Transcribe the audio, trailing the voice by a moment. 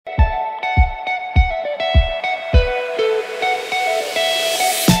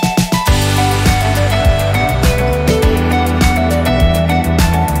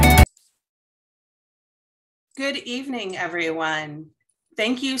Good evening, everyone.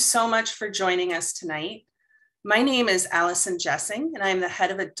 Thank you so much for joining us tonight. My name is Allison Jessing, and I'm the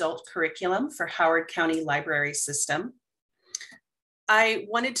head of adult curriculum for Howard County Library System. I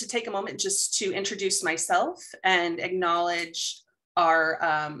wanted to take a moment just to introduce myself and acknowledge our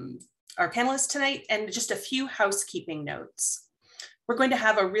panelists tonight and just a few housekeeping notes. We're going to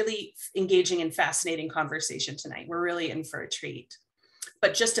have a really engaging and fascinating conversation tonight. We're really in for a treat,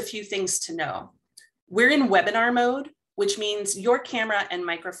 but just a few things to know. We're in webinar mode, which means your camera and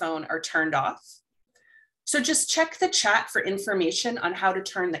microphone are turned off. So just check the chat for information on how to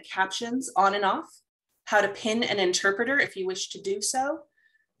turn the captions on and off, how to pin an interpreter if you wish to do so.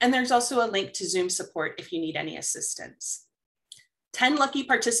 And there's also a link to Zoom support if you need any assistance. 10 lucky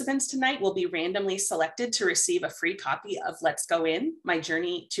participants tonight will be randomly selected to receive a free copy of Let's Go In, My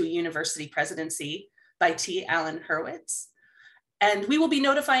Journey to University Presidency by T. Alan Hurwitz. And we will be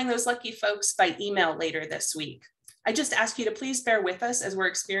notifying those lucky folks by email later this week. I just ask you to please bear with us as we're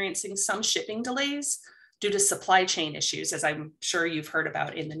experiencing some shipping delays due to supply chain issues, as I'm sure you've heard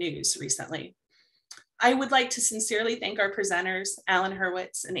about in the news recently. I would like to sincerely thank our presenters, Alan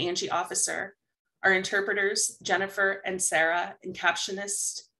Hurwitz and Angie Officer, our interpreters, Jennifer and Sarah, and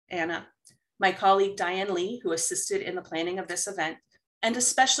captionist, Anna, my colleague, Diane Lee, who assisted in the planning of this event, and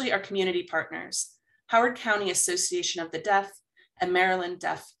especially our community partners, Howard County Association of the Deaf, and Maryland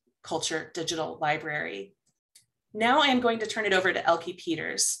Deaf Culture Digital Library. Now I am going to turn it over to Elke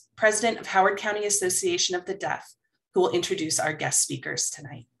Peters, President of Howard County Association of the Deaf, who will introduce our guest speakers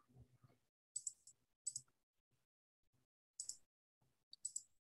tonight.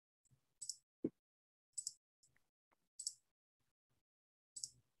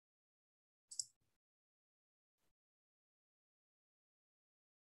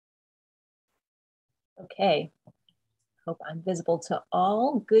 Okay. Hope I'm visible to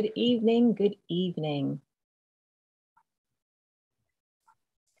all. Good evening, good evening.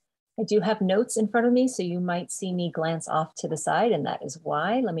 I do have notes in front of me, so you might see me glance off to the side, and that is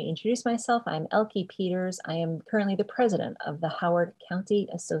why. Let me introduce myself. I'm Elke Peters. I am currently the president of the Howard County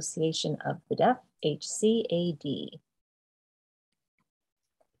Association of the Deaf, HCAD.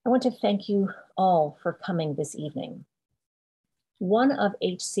 I want to thank you all for coming this evening. One of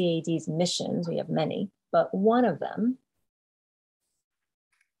HCAD's missions, we have many, but one of them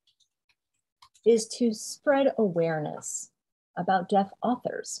is to spread awareness about deaf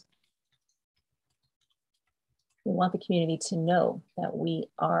authors. We want the community to know that we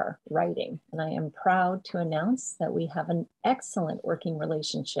are writing, and I am proud to announce that we have an excellent working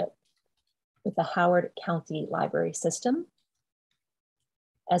relationship with the Howard County Library System,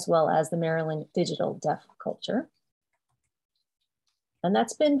 as well as the Maryland Digital Deaf Culture. And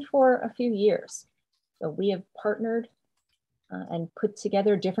that's been for a few years. So we have partnered and put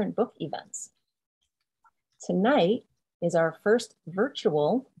together different book events. Tonight is our first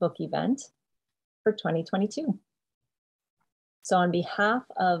virtual book event for 2022. So on behalf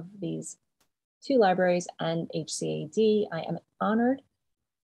of these two libraries and HCAD, I am honored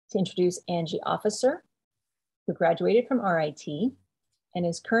to introduce Angie Officer, who graduated from RIT and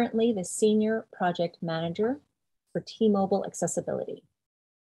is currently the Senior Project Manager for T-Mobile Accessibility.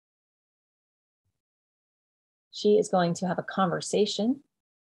 She is going to have a conversation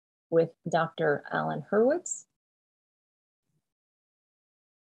with Dr. Alan Hurwitz.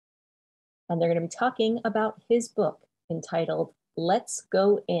 And they're going to be talking about his book entitled, Let's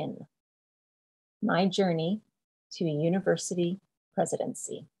Go In, My Journey to University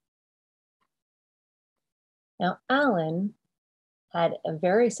Presidency. Now, Alan had a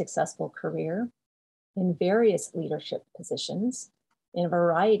very successful career in various leadership positions in a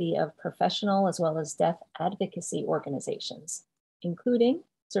variety of professional as well as deaf advocacy organizations, including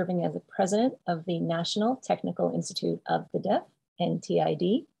serving as the president of the National Technical Institute of the Deaf,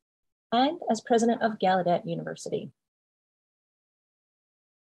 NTID, and as president of Gallaudet University.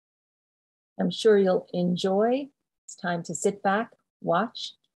 I'm sure you'll enjoy. It's time to sit back,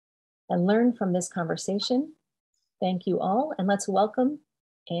 watch, and learn from this conversation. Thank you all, and let's welcome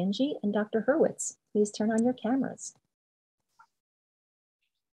Angie and Dr. Hurwitz. Please turn on your cameras.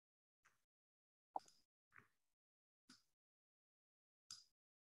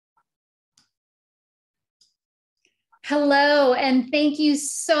 Hello, and thank you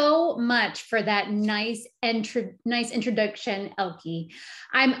so much for that nice introduction, Elke.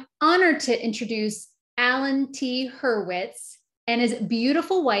 I'm honored to introduce Alan T. Hurwitz and his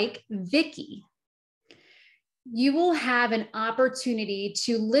beautiful wife, Vicky. You will have an opportunity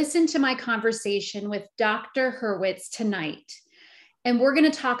to listen to my conversation with Dr. Hurwitz tonight. And we're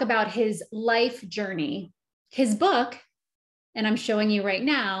going to talk about his life journey, his book, and I'm showing you right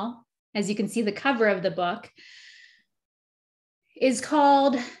now, as you can see the cover of the book, is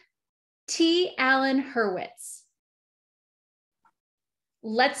called T. Allen Hurwitz.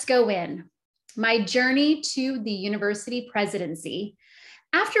 Let's Go In, My Journey to the University Presidency.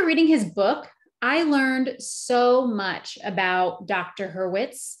 After reading his book, I learned so much about Dr.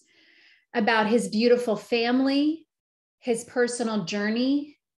 Hurwitz, about his beautiful family, his personal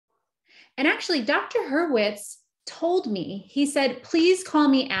journey. And actually, Dr. Hurwitz told me, he said, please call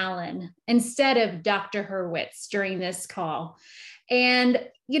me Alan instead of Dr. Hurwitz during this call. And,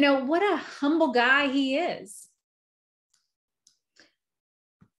 you know, what a humble guy he is.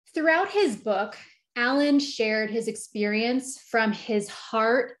 Throughout his book, Alan shared his experience from his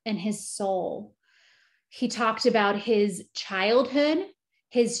heart and his soul. He talked about his childhood,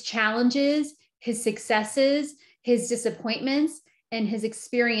 his challenges, his successes, his disappointments, and his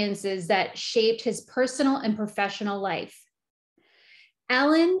experiences that shaped his personal and professional life.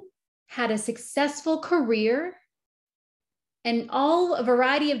 Alan had a successful career and a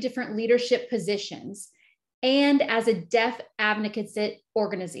variety of different leadership positions, and as a deaf advocacy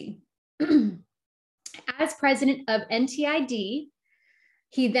organization. As president of NTID,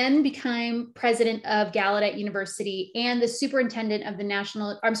 he then became president of Gallaudet University and the superintendent of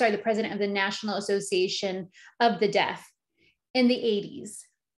the president of the National Association of the Deaf in the 80s.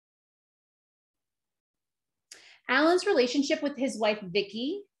 Alan's relationship with his wife,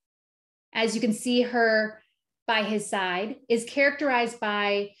 Vicki, as you can see her by his side, is characterized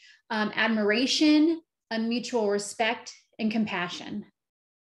by admiration, a mutual respect, and compassion.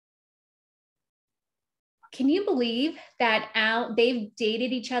 Can you believe that they've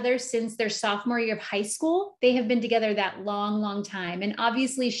dated each other since their sophomore year of high school? They have been together that long, long time. And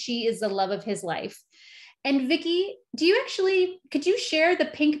obviously she is the love of his life. And Vicki, could you share the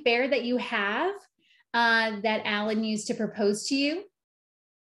pink bear that you have that Alan used to propose to you?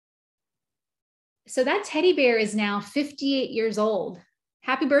 So that teddy bear is now 58 years old.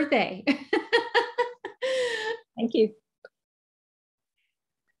 Happy birthday. Thank you.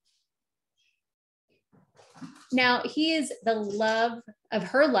 Now, he is the love of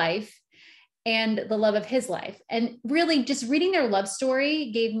her life and the love of his life. And really just reading their love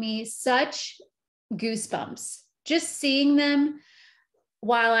story gave me such goosebumps. Just seeing them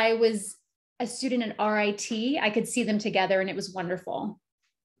while I was a student at RIT, I could see them together and it was wonderful.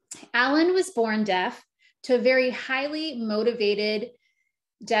 Alan was born deaf to very highly motivated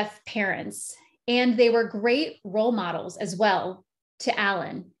deaf parents, and they were great role models as well to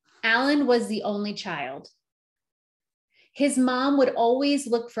Alan. Alan was the only child. His mom would always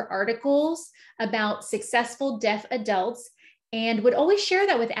look for articles about successful deaf adults and would always share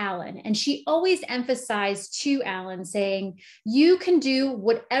that with Alan. And she always emphasized to Alan saying, you can do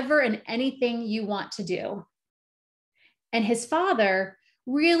whatever and anything you want to do. And his father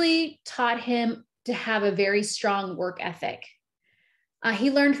really taught him to have a very strong work ethic.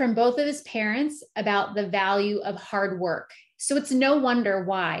 He learned from both of his parents about the value of hard work. So it's no wonder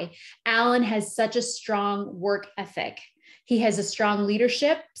why Alan has such a strong work ethic. He has a strong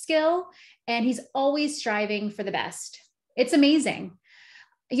leadership skill, and he's always striving for the best. It's amazing.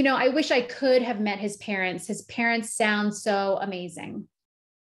 You know, I wish I could have met his parents. His parents sound so amazing.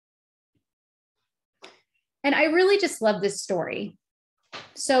 And I really just love this story.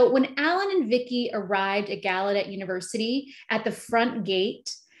 So when Alan and Vicki arrived at Gallaudet University at the front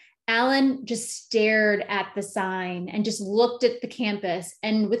gate, Alan just stared at the sign and just looked at the campus.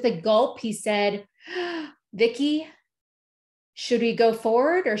 And with a gulp, he said, Vicki, should we go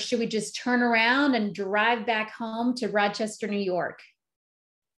forward or should we just turn around and drive back home to Rochester, New York?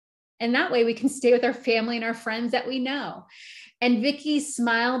 And that way we can stay with our family and our friends that we know. And Vicki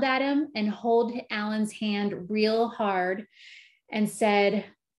smiled at him and held Alan's hand real hard and said,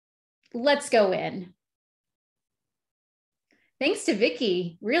 let's go in. Thanks to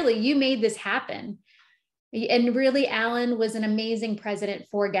Vicki, really, you made this happen. And really, Alan was an amazing president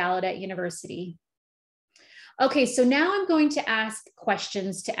for Gallaudet University. Okay, so now I'm going to ask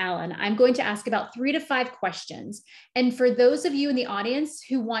questions to Alan. I'm going to ask about 3 to 5 questions. And for those of you in the audience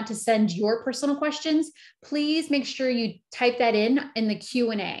who want to send your personal questions, please make sure you type that in the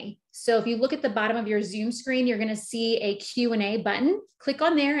Q&A. So if you look at the bottom of your Zoom screen, you're going to see a Q&A button. Click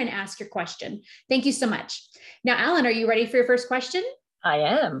on there and ask your question. Thank you so much. Now, Alan, are you ready for your first question? I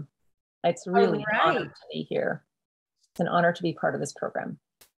am. It's really All right. an honor to be here. It's an honor to be part of this program.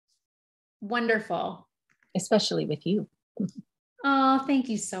 Wonderful. Especially with you. Oh, thank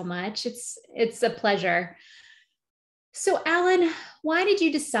you so much. It's a pleasure. So, Alan, why did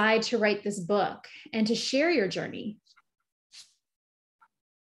you decide to write this book and to share your journey?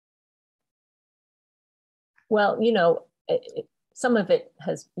 Well, you know, some of it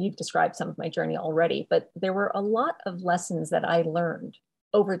you've described some of my journey already, but there were a lot of lessons that I learned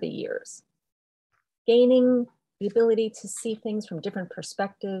over the years. Gaining the ability to see things from different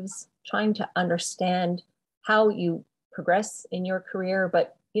perspectives, trying to understand how you progress in your career.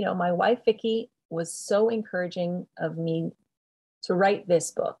 But, my wife, Vicki, was so encouraging of me to write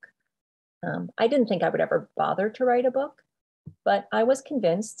this book. I didn't think I would ever bother to write a book, but I was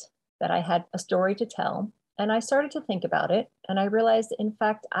convinced that I had a story to tell. And I started to think about it. And I realized, in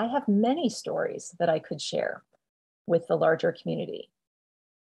fact, I have many stories that I could share with the larger community.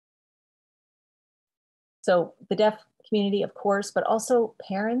 So the deaf community, of course, but also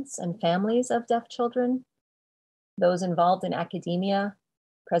parents and families of deaf children, those involved in academia,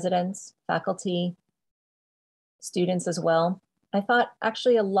 presidents, faculty, students as well. I thought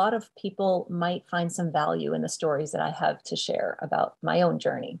actually a lot of people might find some value in the stories that I have to share about my own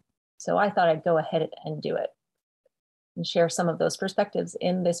journey. So I thought I'd go ahead and do it and share some of those perspectives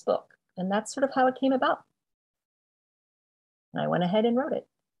in this book. And that's sort of how it came about. And I went ahead and wrote it.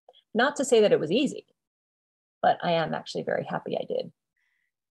 Not to say that it was easy, but I am actually very happy I did.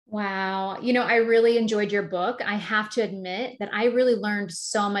 Wow. I really enjoyed your book. I have to admit that I really learned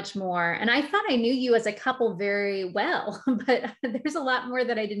so much more. And I thought I knew you as a couple very well, but there's a lot more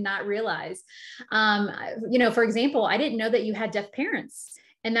that I did not realize. For example, I didn't know that you had deaf parents,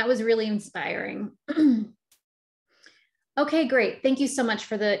 and that was really inspiring. Okay, great. Thank you so much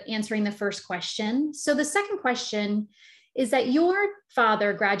for answering the first question. So the second question is that your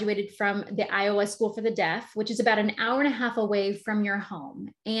father graduated from the Iowa School for the Deaf, which is about an hour and a half away from your home.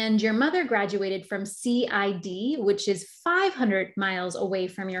 And your mother graduated from CID, which is 500 miles away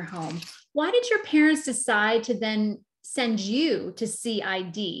from your home. Why did your parents decide to then send you to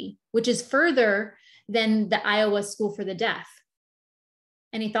CID, which is further than the Iowa School for the Deaf?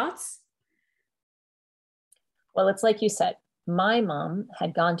 Any thoughts? Well, it's like you said, my mom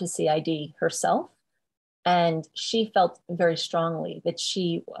had gone to CID herself. And she felt very strongly that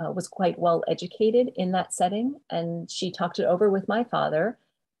she was quite well educated in that setting. And she talked it over with my father.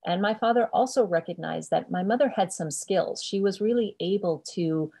 And my father also recognized that my mother had some skills. She was really able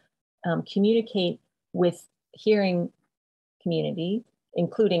to communicate with hearing community,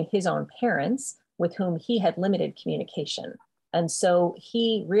 including his own parents, with whom he had limited communication. And so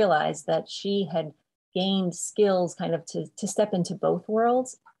he realized that she had gained skills kind of to step into both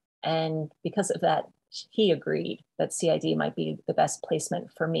worlds. And because of that, he agreed that CID might be the best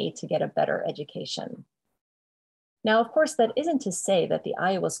placement for me to get a better education. Now, of course, that isn't to say that the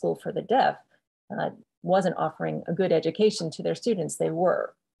Iowa School for the Deaf wasn't offering a good education to their students. They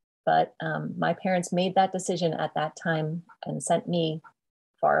were. But my parents made that decision at that time and sent me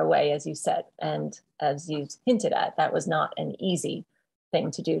far away, as you said. And as you hinted at, that was not an easy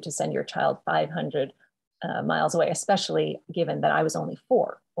thing to do, to send your child 500 miles away, especially given that I was only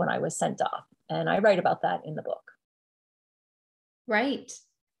 4 when I was sent off. And I write about that in the book. Right.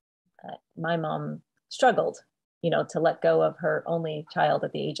 My mom struggled, to let go of her only child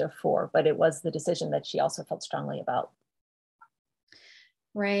at the age of 4, but it was the decision that she also felt strongly about.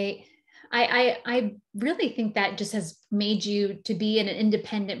 Right. I really think that just has made you to be an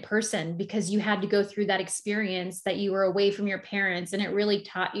independent person, because you had to go through that experience that you were away from your parents, and it really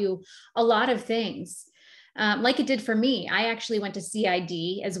taught you a lot of things. Like it did for me. I actually went to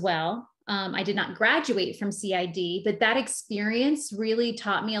CID as well. I did not graduate from CID, but that experience really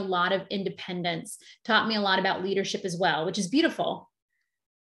taught me a lot of independence, taught me a lot about leadership as well, which is beautiful.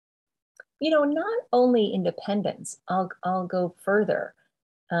 Not only independence, I'll go further.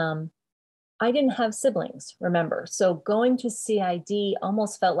 I didn't have siblings, remember? So going to CID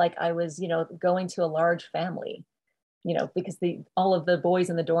almost felt like I was, going to a large family, because all of the boys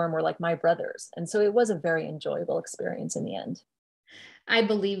in the dorm were like my brothers. And so it was a very enjoyable experience in the end. I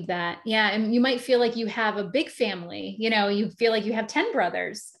believe that. Yeah. And you might feel like you have a big family, you feel like you have 10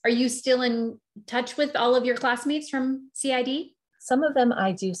 brothers. Are you still in touch with all of your classmates from CID? Some of them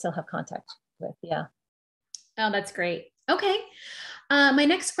I do still have contact with. Yeah. Oh, that's great. Okay. My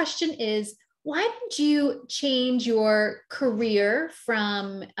next question is, why did you change your career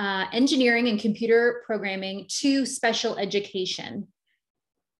from engineering and computer programming to special education?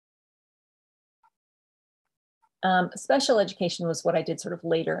 Special education was what I did sort of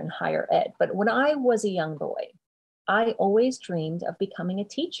later in higher ed. But when I was a young boy, I always dreamed of becoming a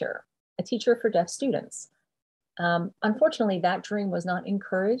teacher for deaf students. Unfortunately, that dream was not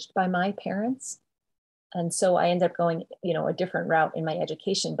encouraged by my parents. And so I ended up going, a different route in my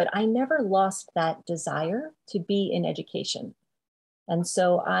education, but I never lost that desire to be in education. And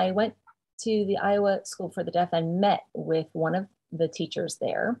so I went to the Iowa School for the Deaf and met with one of the teachers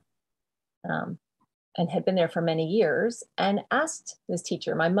there. and had been there for many years, and asked this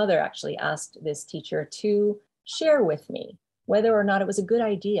teacher, my mother actually asked this teacher to share with me whether or not it was a good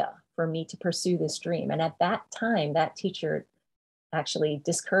idea for me to pursue this dream. And at that time, that teacher actually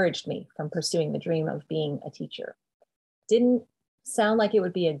discouraged me from pursuing the dream of being a teacher. Didn't sound like it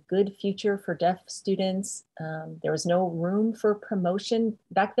would be a good future for deaf students. There was no room for promotion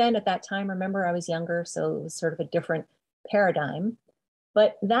back then. At that time, remember, I was younger, so it was sort of a different paradigm,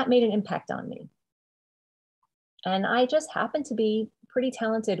 but that made an impact on me. And I just happened to be pretty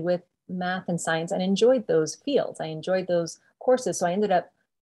talented with math and science and enjoyed those fields. I enjoyed those courses. So I ended up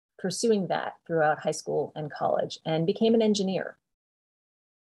pursuing that throughout high school and college and became an engineer.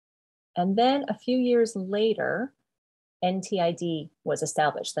 And then a few years later, NTID was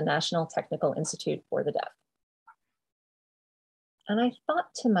established, the National Technical Institute for the Deaf. And I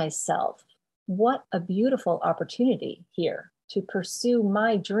thought to myself, what a beautiful opportunity here to pursue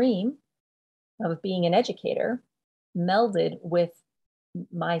my dream of being an educator, melded with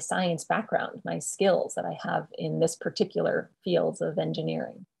my science background, my skills that I have in this particular fields of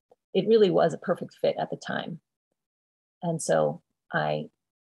engineering. It really was a perfect fit at the time. And so I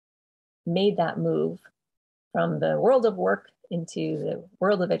made that move from the world of work into the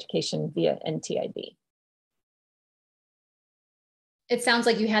world of education via NTID. It sounds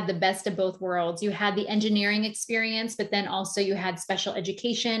like you had the best of both worlds. You had the engineering experience, but then also you had special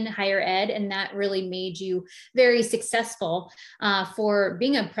education, higher ed, and that really made you very successful for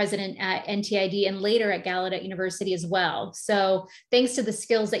being a president at NTID and later at Gallaudet University as well. So thanks to the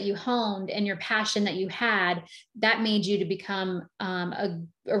skills that you honed and your passion that you had, that made you to become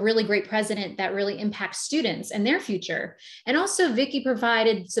a really great president that really impacts students and their future. And also Vicki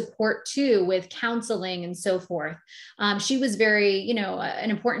provided support too with counseling and so forth. She was very, an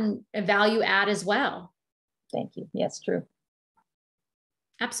important value add as well. Thank you. Yes, true.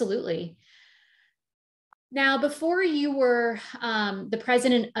 Absolutely. Now, before you were the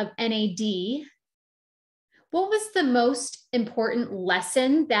president of NAD, what was the most important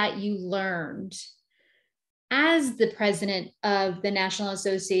lesson that you learned as the president of the National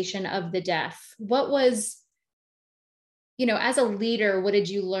Association of the Deaf? What was, as a leader, what did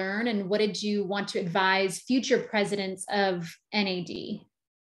you learn and what did you want to advise future presidents of NAD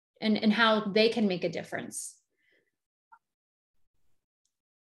and how they can make a difference?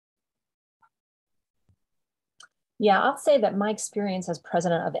 Yeah, I'll say that my experience as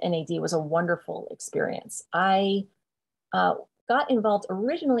president of NAD was a wonderful experience. I got involved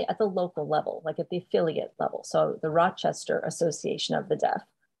originally at the local level, like at the affiliate level. So the Rochester Association of the Deaf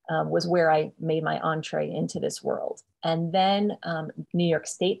was where I made my entree into this world. And then New York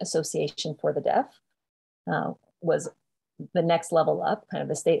State Association for the Deaf was the next level up, kind of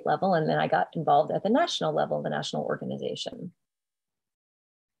the state level. And then I got involved at the national level, the national organization.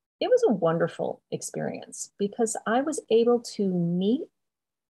 It was a wonderful experience because I was able to meet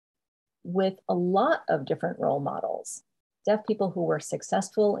with a lot of different role models, deaf people who were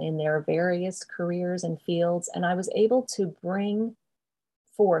successful in their various careers and fields. And I was able to bring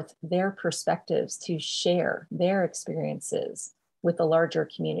forth their perspectives to share their experiences with the larger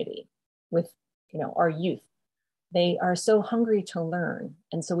community, with our youth. They are so hungry to learn.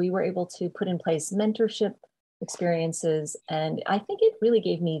 And so we were able to put in place mentorship experiences. And I think it really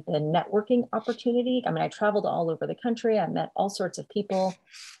gave me the networking opportunity. I mean, I traveled all over the country. I met all sorts of people,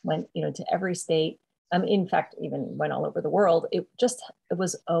 went to every state. In fact, even went all over the world. It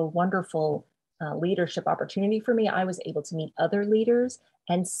was a wonderful leadership opportunity for me. I was able to meet other leaders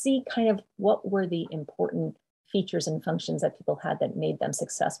and see kind of what were the important features and functions that people had that made them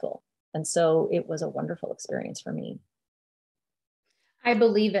successful. And so it was a wonderful experience for me. I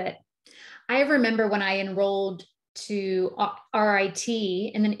believe it. I remember when I enrolled to RIT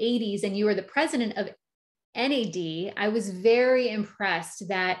in the 80s and you were the president of NAD, I was very impressed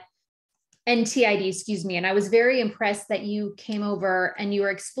that NTID, excuse me. And I was very impressed that you came over and you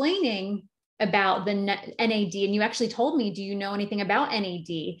were explaining about the NAD, and you actually told me, do you know anything about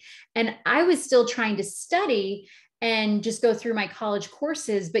NAD? And I was still trying to study and just go through my college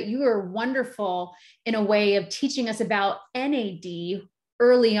courses, but you were wonderful in a way of teaching us about NAD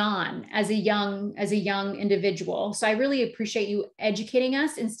early on as a young individual. So I really appreciate you educating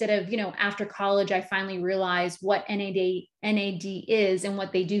us instead of, after college, I finally realized what NAD is and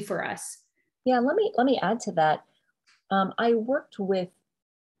what they do for us. Yeah, let me add to that. I worked with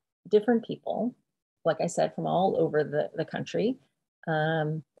different people, like I said, from all over the country,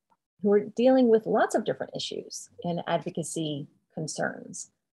 who are dealing with lots of different issues and advocacy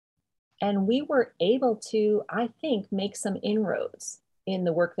concerns. And we were able to, I think, make some inroads in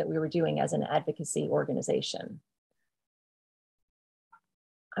the work that we were doing as an advocacy organization.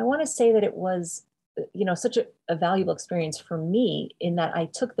 I want to say that it was such a valuable experience for me in that I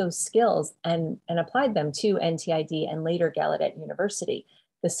took those skills and applied them to NTID and later Gallaudet University.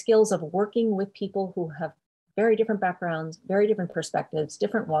 The skills of working with people who have very different backgrounds, very different perspectives,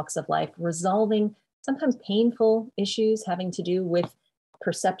 different walks of life, resolving sometimes painful issues having to do with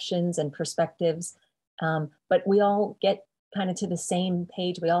perceptions and perspectives. But we all get kind of to the same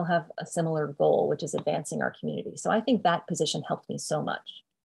page. We all have a similar goal, which is advancing our community. So I think that position helped me so much.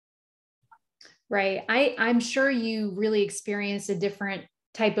 Right. I'm sure you really experienced a different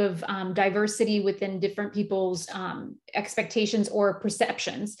type of diversity within different people's expectations or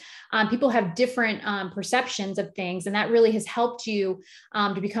perceptions. People have different perceptions of things, and that really has helped you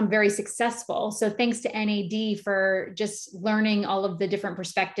to become very successful. So thanks to NAD for just learning all of the different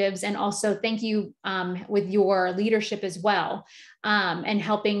perspectives. And also thank you with your leadership as well, and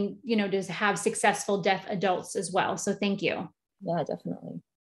helping, to have successful deaf adults as well. So thank you. Yeah, definitely.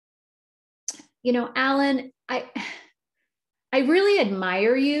 Alan, I really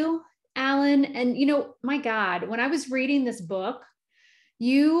admire you, Alan. And, my God, when I was reading this book,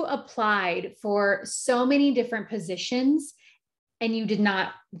 you applied for so many different positions and you did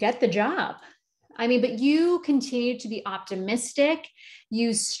not get the job. But you continued to be optimistic.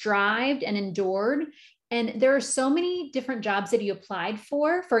 You strived and endured. And there are so many different jobs that you applied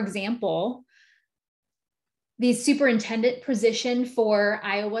for. For example, the superintendent position for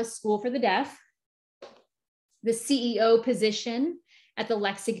Iowa School for the Deaf, the CEO position at the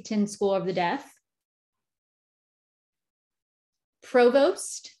Lexington School of the Deaf,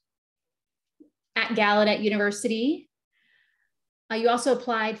 provost at Gallaudet University. You also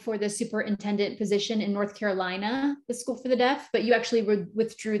applied for the superintendent position in North Carolina, the School for the Deaf, but you actually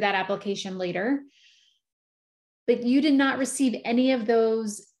withdrew that application later. But you did not receive any of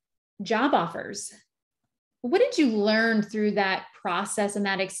those job offers. What did you learn through that process and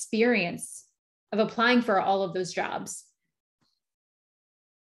that experience of applying for all of those jobs?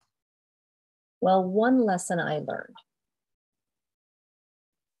 Well, one lesson I learned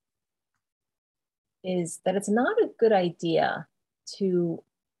is that it's not a good idea to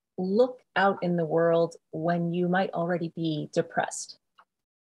look out in the world when you might already be depressed.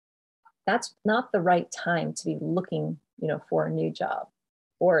 That's not the right time to be looking, for a new job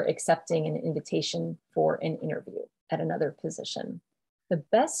or accepting an invitation for an interview at another position. The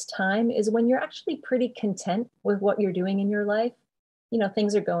best time is when you're actually pretty content with what you're doing in your life.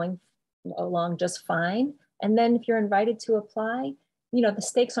 Things are going along just fine. And then if you're invited to apply, the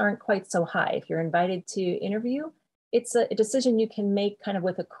stakes aren't quite so high. If you're invited to interview, it's a decision you can make kind of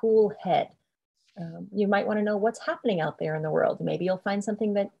with a cool head. You might want to know what's happening out there in the world. Maybe you'll find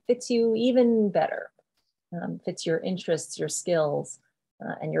something that fits you even better, fits your interests, your skills,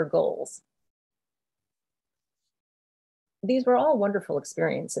 and your goals. These were all wonderful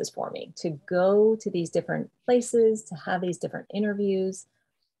experiences for me to go to these different places, to have these different interviews,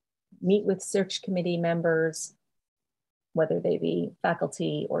 meet with search committee members, whether they be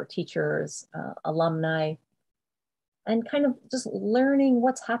faculty or teachers, alumni, and kind of just learning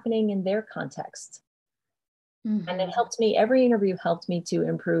what's happening in their context. Mm-hmm. And it helped me, every interview helped me to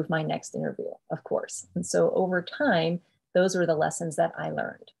improve my next interview, of course. And so over time, those were the lessons that I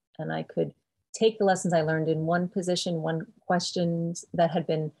learned. And I could take the lessons I learned in one position, one questions that had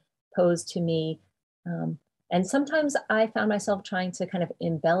been posed to me. And sometimes I found myself trying to kind of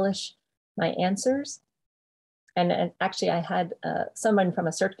embellish my answers. And actually I had someone from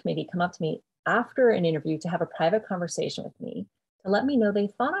a search committee come up to me after an interview to have a private conversation with me to let me know they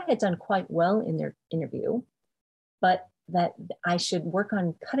thought I had done quite well in their interview, but that I should work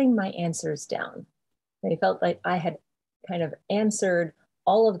on cutting my answers down. They felt like I had kind of answered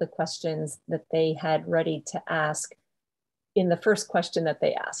all of the questions that they had ready to ask in the first question that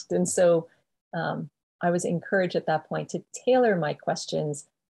they asked. And so I was encouraged at that point to tailor my questions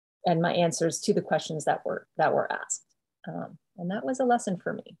and my answers to the questions that were asked. And that was a lesson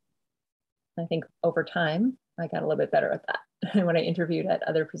for me. I think over time, I got a little bit better at that. When I interviewed at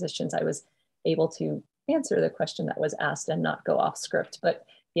other positions, I was able to answer the question that was asked and not go off script. But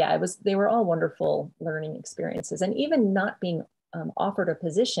yeah, they were all wonderful learning experiences. And even not being offered a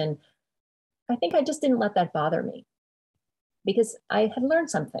position, I think I just didn't let that bother me because I had learned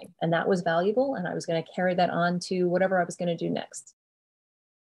something and that was valuable and I was going to carry that on to whatever I was going to do next.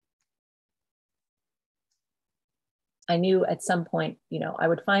 I knew at some point, I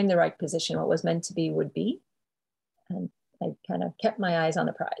would find the right position, what was meant to be would be, and I kind of kept my eyes on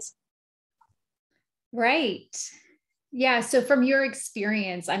the prize. Right. Yeah. So from your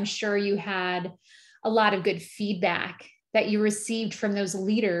experience, I'm sure you had a lot of good feedback that you received from those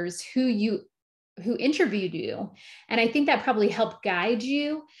leaders who interviewed you. And I think that probably helped guide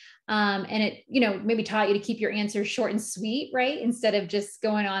you And it, you know, maybe taught you to keep your answers short and sweet, right? Instead of just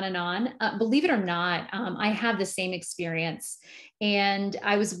going on and on. Believe it or not, I have the same experience. And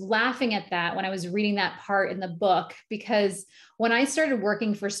I was laughing at that when I was reading that part in the book, because when I started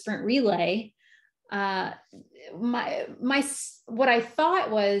working for Sprint Relay, what I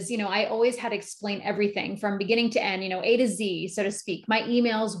thought was, you know, I always had to explain everything from beginning to end, you know, A to Z, so to speak. My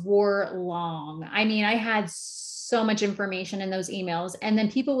emails were long. I mean, I had so much information in those emails. And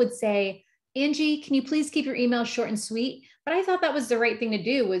then people would say, Angie, can you please keep your email short and sweet? But I thought that was the right thing to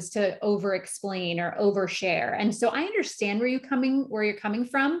do, was to over explain or overshare. And so I understand where you're coming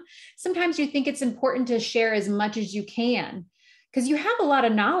from. Sometimes you think it's important to share as much as you can because you have a lot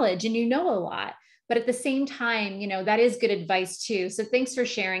of knowledge and you know a lot. But at the same time, you know, that is good advice too. So thanks for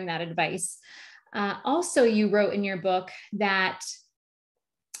sharing that advice. Also, you wrote in your book that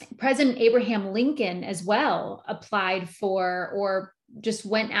President Abraham Lincoln as well applied for, or just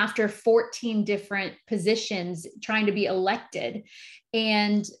went after 14 different positions trying to be elected.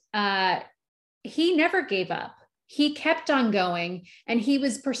 And he never gave up. He kept on going and he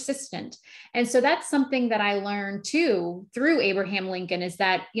was persistent. And so that's something that I learned too through Abraham Lincoln, is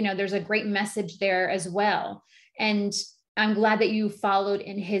that, you know, there's a great message there as well. And I'm glad that you followed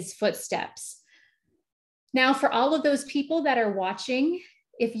in his footsteps. Now, for all of those people that are watching,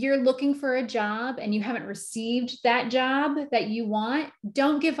 if you're looking for a job and you haven't received that job that you want,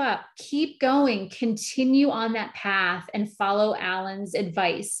 don't give up. Keep going, continue on that path and follow Alan's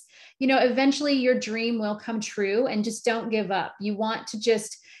advice. You know, eventually your dream will come true, and just don't give up. You want to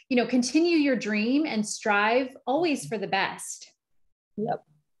just, you know, continue your dream and strive always for the best. Yep.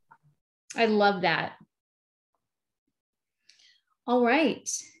 I love that. All right.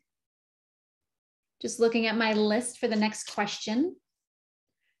 Just looking at my list for the next question.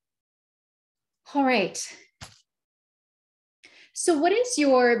 All right. So what is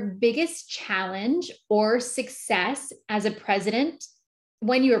your biggest challenge or success as a president,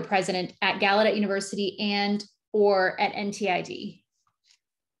 when you were president at Gallaudet University and or at NTID?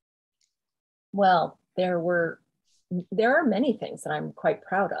 Well, there are many things that I'm quite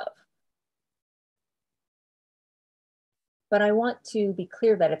proud of. But I want to be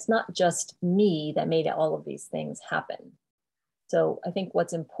clear that it's not just me that made all of these things happen. So I think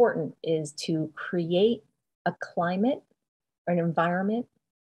what's important is to create a climate or an environment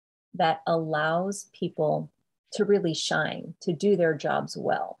that allows people to really shine, to do their jobs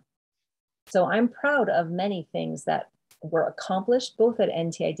well. So I'm proud of many things that were accomplished both at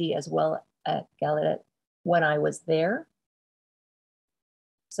NTID as well at Gallaudet when I was there.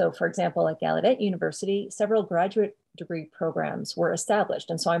 So for example, at Gallaudet University, several graduate degree programs were established.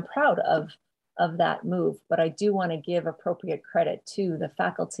 And so I'm proud of that move, but I do want to give appropriate credit to the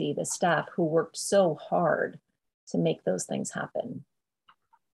faculty, the staff who worked so hard to make those things happen.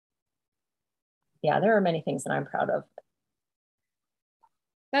 Yeah, there are many things that I'm proud of.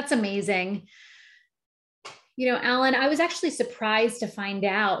 That's amazing. You know, Alan, I was actually surprised to find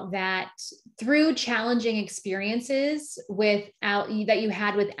out that through challenging experiences that you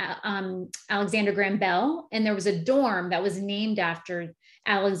had with Alexander Graham Bell, and there was a dorm that was named after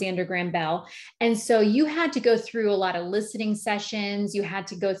Alexander Graham Bell. And so you had to go through a lot of listening sessions. You had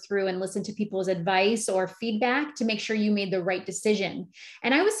to go through and listen to people's advice or feedback to make sure you made the right decision.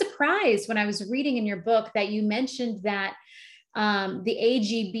 And I was surprised when I was reading in your book that you mentioned that the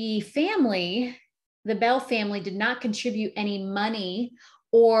AGB family, the Bell family, did not contribute any money,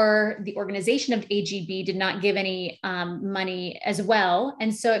 or the organization of AGB did not give any money as well.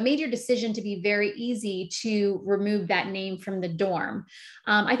 And so it made your decision to be very easy to remove that name from the dorm.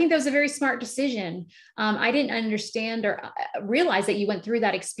 I think that was a very smart decision. I didn't understand or realize that you went through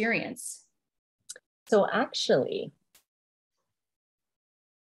that experience. So actually,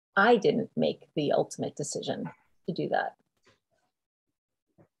 I didn't make the ultimate decision to do that.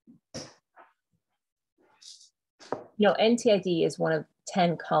 You know, NTID is one of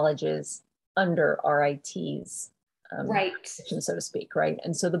 10 colleges under RIT's right, so to speak, right?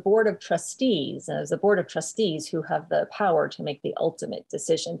 And so the board of trustees, and it was the board of trustees who have the power to make the ultimate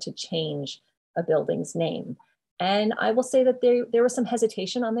decision to change a building's name. And I will say that there was some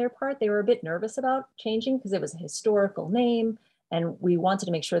hesitation on their part. They were a bit nervous about changing because it was a historical name, and we wanted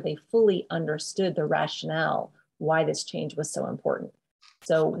to make sure they fully understood the rationale why this change was so important.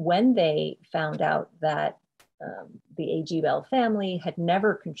 So when they found out that the A.G. Bell family had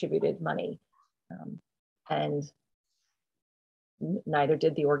never contributed money, and neither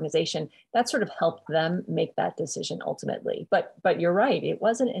did the organization, that sort of helped them make that decision ultimately. But you're right, it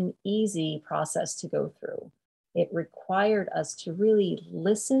wasn't an easy process to go through. It required us to really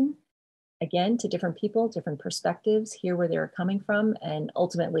listen again, to different people, different perspectives, hear where they were coming from. And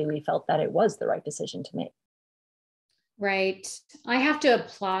ultimately, we felt that it was the right decision to make. Right. I have to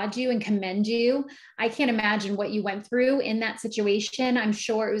applaud you and commend you. I can't imagine what you went through in that situation. I'm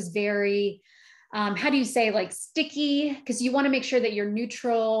sure it was very, how do you say, like sticky? Because you want to make sure that you're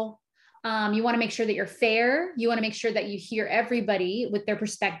neutral. You want to make sure that you're fair. You want to make sure that you hear everybody with their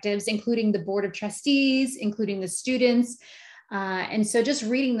perspectives, including the board of trustees, including the students. And so just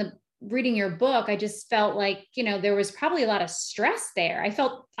reading your book, I just felt like, you know, there was probably a lot of stress there. I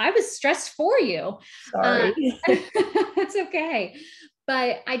felt I was stressed for you. Sorry. It's okay.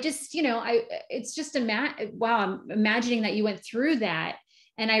 But I just, you know, it's just wow, I'm imagining that you went through that.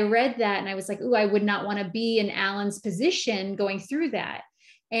 And I read that and I was like, ooh, I would not want to be in Alan's position going through that.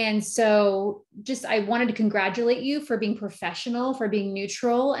 And so just, I wanted to congratulate you for being professional, for being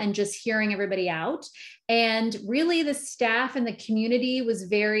neutral and just hearing everybody out. And really the staff and the community was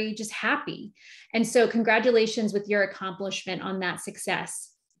very just happy. And so congratulations with your accomplishment on that success.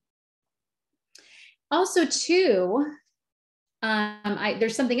 Also too,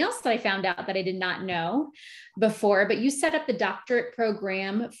 there's something else that I found out that I did not know before, but you set up the doctorate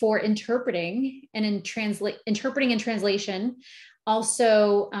program for interpreting and interpreting and translation.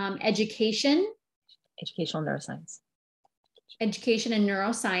 Also, education Educational neuroscience. Education and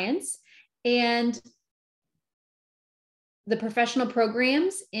neuroscience, and the professional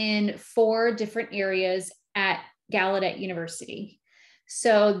programs in 4 different areas at Gallaudet University.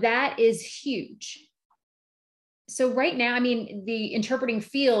 So that is huge. So right now, I mean, the interpreting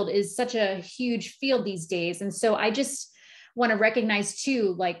field is such a huge field these days. And so I just want to recognize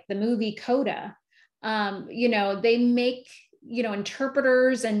too, like the movie Coda, you know, they make, you know,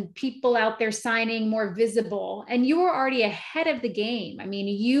 interpreters and people out there signing more visible, and you were already ahead of the game. I mean,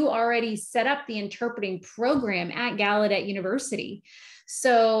 you already set up the interpreting program at Gallaudet University.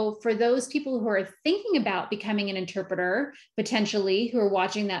 So for those people who are thinking about becoming an interpreter, potentially, who are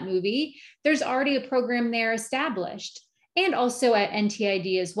watching that movie, there's already a program there established. And also at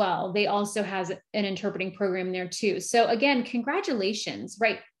NTID as well. They also has an interpreting program there too. So again, congratulations,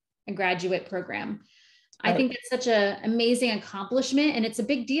 right? A graduate program. I think it's such an amazing accomplishment, and it's a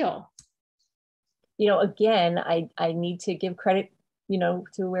big deal. You know, again, I need to give credit, you know,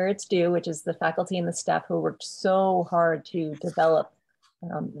 to where it's due, which is the faculty and the staff who worked so hard to develop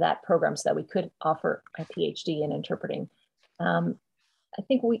that program so that we could offer a PhD in interpreting. I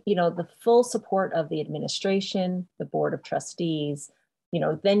think you know, the full support of the administration, the board of trustees, you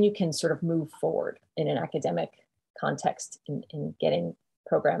know, then you can sort of move forward in an academic context in getting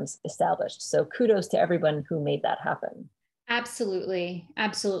programs established. So kudos to everyone who made that happen. Absolutely.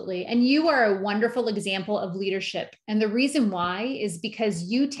 Absolutely. And you are a wonderful example of leadership. And the reason why is because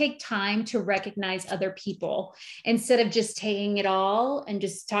you take time to recognize other people instead of just taking it all and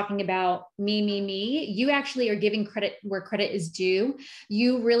just talking about me. You actually are giving credit where credit is due.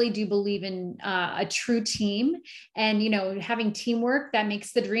 You really do believe in a true team, and, you know, having teamwork that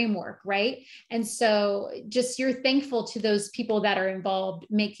makes the dream work. Right. And so just, you're thankful to those people that are involved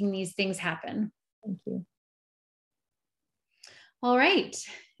making these things happen. Thank you. All right.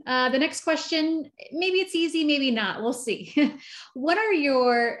 The next question, maybe it's easy, maybe not. We'll see. What are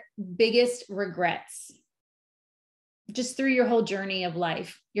your biggest regrets? Just through your whole journey of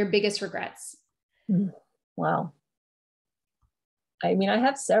life, your biggest regrets? Wow. I mean, I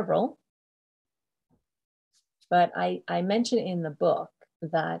have several, but I mention in the book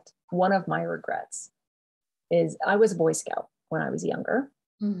that one of my regrets is I was a Boy Scout when I was younger.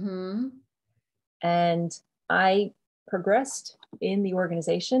 Mm-hmm. And I progressed in the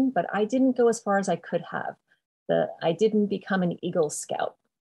organization, but I didn't go as far as I could have. I didn't become an Eagle Scout,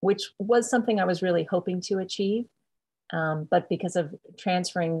 which was something I was really hoping to achieve. But because of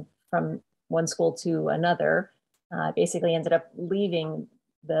transferring from one school to another, I basically ended up leaving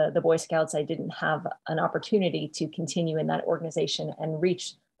the Boy Scouts. I didn't have an opportunity to continue in that organization and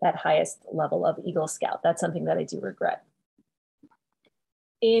reach that highest level of Eagle Scout. That's something that I do regret.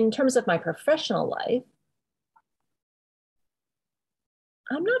 In terms of my professional life,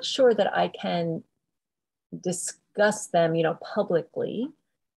 I'm not sure that I can discuss them, you know, publicly,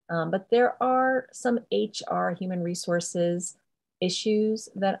 but there are some HR, human resources issues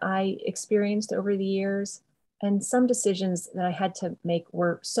that I experienced over the years, and some decisions that I had to make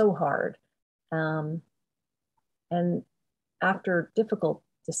were so hard. And after difficult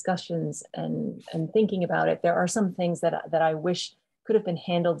discussions and thinking about it, there are some things that I wish could have been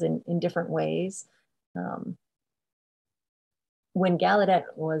handled in different ways. When Gallaudet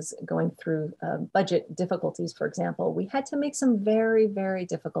was going through budget difficulties, for example, we had to make some very, very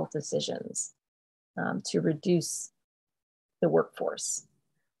difficult decisions to reduce the workforce.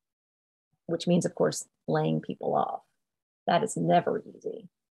 which means, of course, laying people off. That is never easy.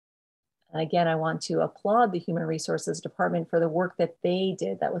 And again, I want to applaud the Human Resources Department for the work that they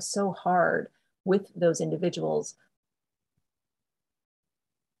did that was so hard with those individuals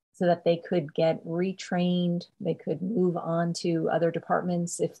so that they could get retrained, they could move on to other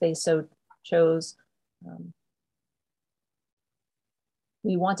departments if they so chose.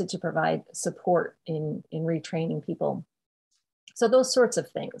 We wanted to provide support in retraining people. So those sorts of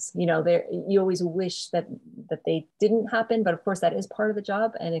things, you know, you always wish that they didn't happen, but of course that is part of the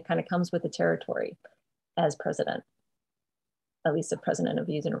job, and it kind of comes with the territory as president, at least the president of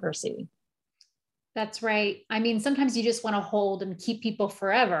the university. That's right. I mean, sometimes you just want to hold and keep people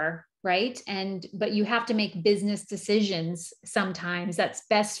forever, right? But you have to make business decisions sometimes that's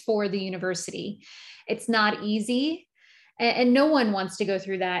best for the university. It's not easy. And no one wants to go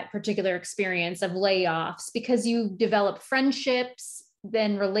through that particular experience of layoffs, because you develop friendships,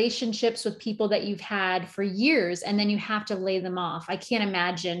 then relationships with people that you've had for years, and then you have to lay them off. I can't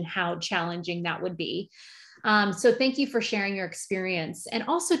imagine how challenging that would be. So thank you for sharing your experience. And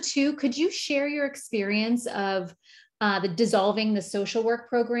also too, could you share your experience of dissolving the social work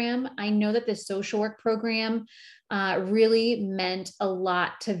program? I know that the social work program really meant a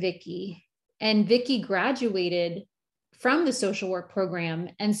lot to Vicki, and Vicki graduated from the social work program.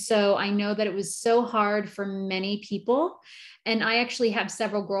 And so I know that it was so hard for many people. And I actually have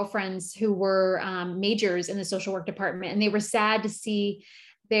several girlfriends who were majors in the social work department, and they were sad to see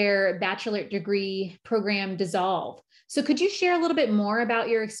their bachelor degree program dissolve. So could you share a little bit more about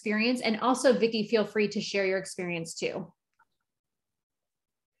your experience? And also, Vicki, feel free to share your experience too.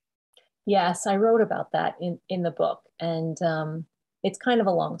 Yes, I wrote about that in the book, and it's kind of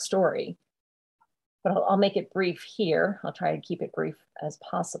a long story, but I'll make it brief here. I'll try to keep it brief as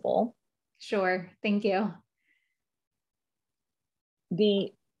possible. Sure, thank you.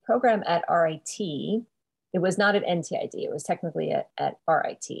 The program at RIT, it was not at NTID, it was technically at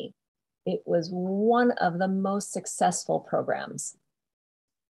RIT. It was one of the most successful programs.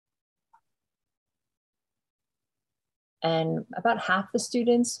 And about half the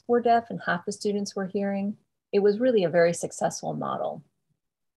students were deaf and half the students were hearing. It was really a very successful model.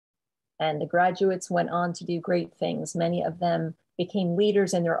 And the graduates went on to do great things. Many of them became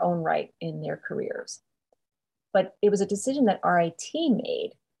leaders in their own right in their careers. But it was a decision that RIT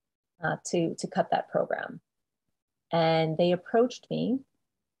made to cut that program. And they approached me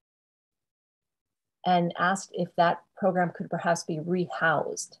and asked if that program could perhaps be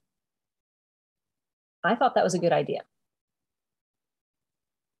rehoused. I thought that was a good idea.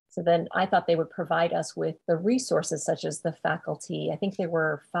 So then I thought they would provide us with the resources such as the faculty. I think there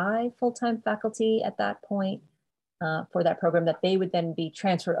were 5 full-time faculty at that point for that program, that they would then be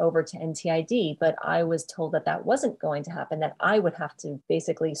transferred over to NTID. But I was told that that wasn't going to happen, that I would have to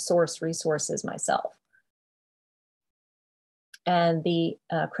basically source resources myself. And the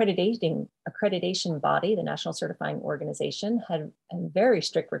accreditation body, the National Certifying Organization, had very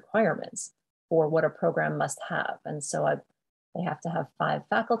strict requirements for what a program must have. And so they have to have 5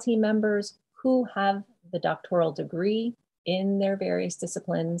 faculty members who have the doctoral degree in their various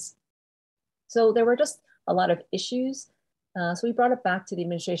disciplines. So there were just a lot of issues. So we brought it back to the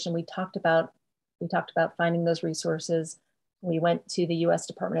administration. We talked about finding those resources. We went to the US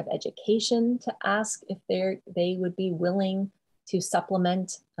Department of Education to ask if they would be willing to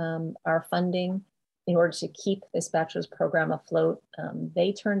supplement our funding in order to keep this bachelor's program afloat.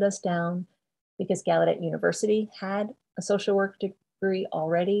 They turned us down because Gallaudet University had a social work degree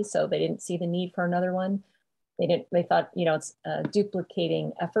already, so they didn't see the need for another one. They thought, you know, it's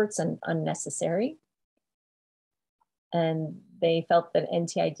duplicating efforts and unnecessary. And they felt that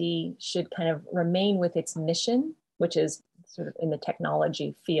NTID should kind of remain with its mission, which is sort of in the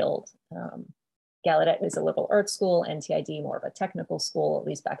technology field. Gallaudet is a liberal arts school, NTID more of a technical school, at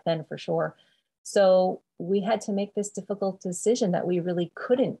least back then for sure. So we had to make this difficult decision that we really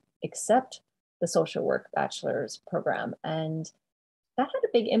couldn't accept the social work bachelor's program. And that had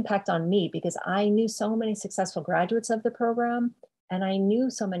a big impact on me because I knew so many successful graduates of the program, and I knew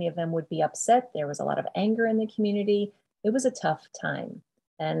so many of them would be upset. There was a lot of anger in the community. It was a tough time.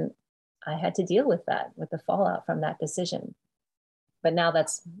 And I had to deal with that, with the fallout from that decision. But now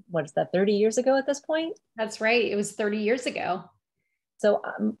that's, what is that, 30 years ago at this point? That's right. It was 30 years ago. So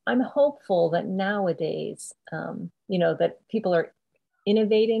I'm hopeful that nowadays, you know, that people are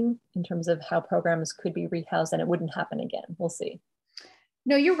innovating in terms of how programs could be rehoused and it wouldn't happen again. We'll see.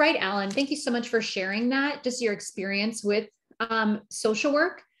 No, you're right, Alan. Thank you so much for sharing that, just your experience with social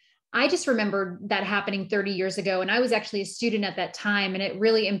work. I just remember that happening 30 years ago. And I was actually a student at that time, and it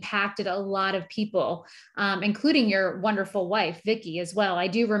really impacted a lot of people, including your wonderful wife, Vicki, as well. I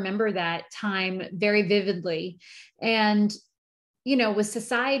do remember that time very vividly. And, you know, with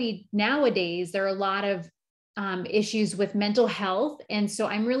society nowadays, there are a lot of issues with mental health. And so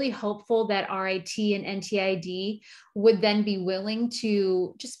I'm really hopeful that RIT and NTID would then be willing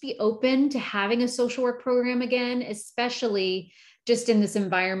to just be open to having a social work program again, especially just in this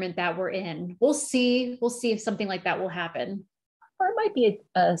environment that we're in. We'll see if something like that will happen. Or it might be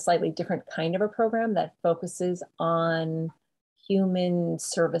a slightly different kind of a program that focuses on human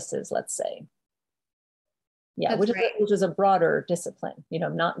services, let's say. Yeah, which is a broader discipline, you know,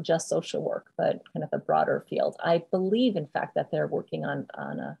 not just social work, but kind of a broader field. I believe, in fact, that they're working on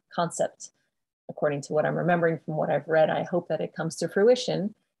a concept, according to what I'm remembering from what I've read. I hope that it comes to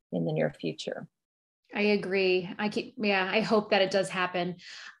fruition in the near future. I agree. I hope that it does happen.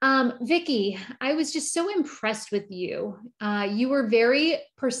 Vicki, I was just so impressed with you. You were very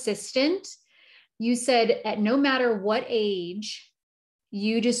persistent. You said at no matter what age,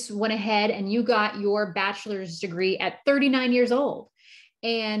 you just went ahead and you got your bachelor's degree at 39 years old.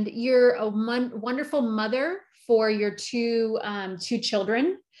 And you're a wonderful mother for your two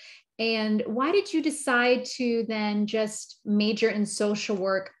children. And why did you decide to then just major in social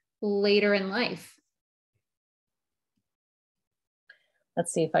work later in life?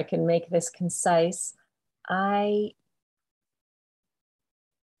 Let's see if I can make this concise. I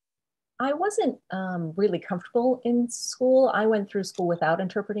wasn't really comfortable in school. I went through school without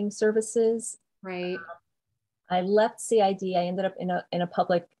interpreting services. Right. I left CID. I ended up in a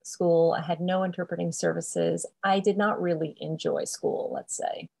public school. I had no interpreting services. I did not really enjoy school, let's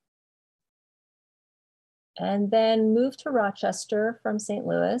say. And then moved to Rochester from St.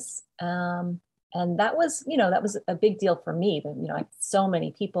 Louis. And that was, you know, that was a big deal for me. You know, I had so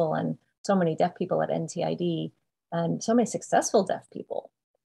many people and so many deaf people at NTID and so many successful deaf people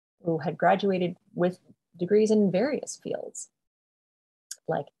who had graduated with degrees in various fields,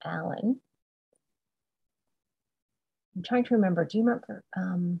 like Alan. I'm trying to remember, do you remember?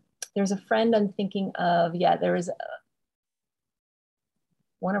 There's a friend I'm thinking of. Yeah, there was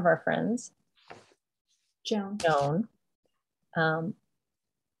one of our friends, Joan,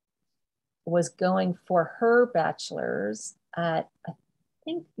 was going for her bachelor's at, I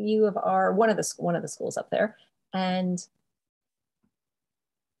think, U of R, one of the schools up there, and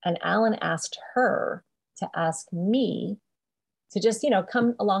Alan asked her to ask me to just, you know,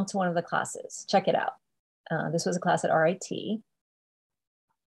 come along to one of the classes, check it out. This was a class at RIT. And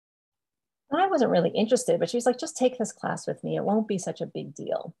I wasn't really interested, but she was like, just take this class with me. It won't be such a big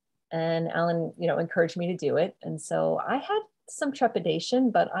deal. And Alan, you know, encouraged me to do it. And so I had some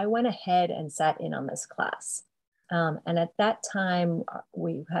trepidation, but I went ahead and sat in on this class. And at that time,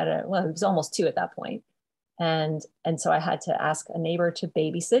 we had it was almost 2 at that point. And so I had to ask a neighbor to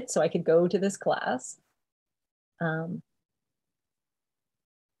babysit so I could go to this class. And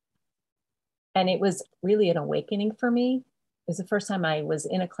it was really an awakening for me. It was the first time I was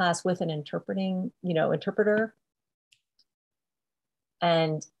in a class with an interpreter.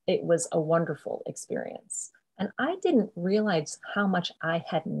 And it was a wonderful experience. And I didn't realize how much I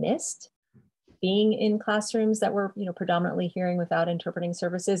had missed being in classrooms that were, you know, predominantly hearing without interpreting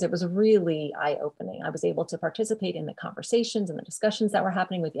services. It was really eye-opening. I was able to participate in the conversations and the discussions that were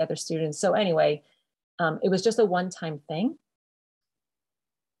happening with the other students. So anyway, it was just a one-time thing.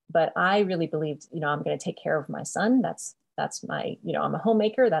 But I really believed, you know, I'm going to take care of my son. That's my, you know, I'm a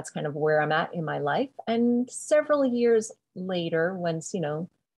homemaker. That's kind of where I'm at in my life. And several years later, once, you know,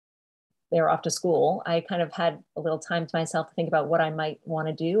 they were off to school, I kind of had a little time to myself to think about what I might want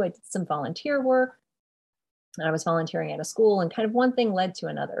to do. I did some volunteer work. And I was volunteering at a school, and kind of one thing led to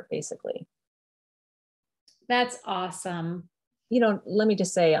another, basically. That's awesome. You know, let me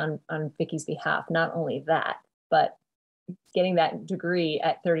just say on Vicki's behalf, not only that, but getting that degree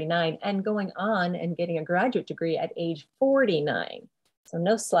at 39 and going on and getting a graduate degree at age 49. So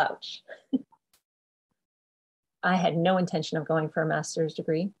no slouch. I had no intention of going for a master's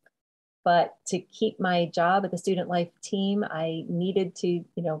degree, but to keep my job at the student life team, I needed to, you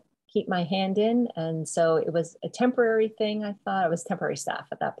know, keep my hand in. And so it was a temporary thing. I thought I was temporary staff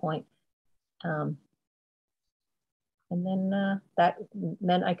at that point. And then that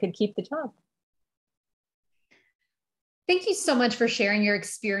meant I could keep the job. Thank you so much for sharing your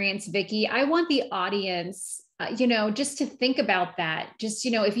experience, Vicki. I want the audience, you know, just to think about that. Just,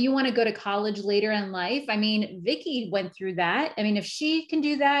 you know, if you want to go to college later in life, I mean, Vicki went through that. I mean, if she can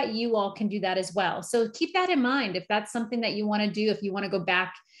do that, you all can do that as well. So keep that in mind. If that's something that you want to do, if you want to go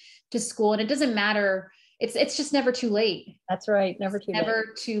back to school, and it doesn't matter It's just never too late. That's right. Never too late. Never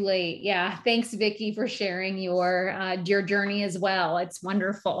too late. Yeah. Thanks, Vicki, for sharing your journey as well. It's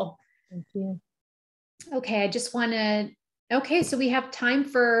wonderful. Thank you. Okay. I just want to, okay. So we have time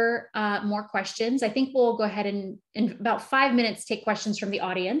for more questions. I think we'll go ahead and in about 5 minutes, take questions from the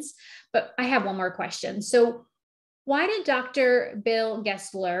audience, but I have one more question. So why did Dr. Bill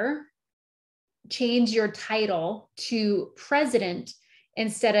Gessler change your title to president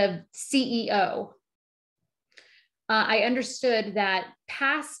instead of CEO? I understood that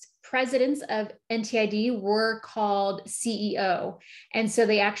past presidents of NTID were called CEO, and so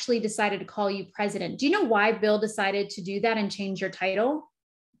they actually decided to call you president. Do you know why Bill decided to do that and change your title?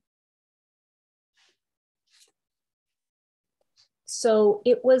 So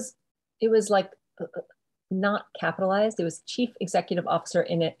it was like not capitalized. It was Chief Executive Officer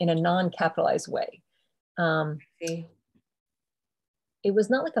in a non-capitalized way. It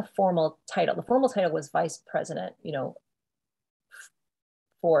was not like a formal title. The formal title was Vice President, you know,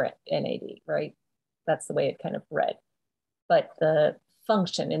 for NAD, right? That's the way it kind of read. But the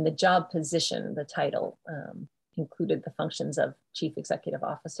function in the job position, the title included the functions of Chief Executive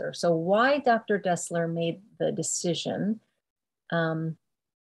Officer. So why Dr. Gessler made the decision,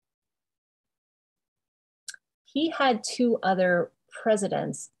 he had 2 other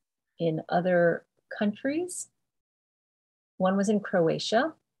presidents in other countries. One was in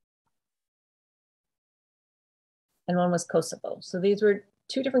Croatia and one was Kosovo. So these were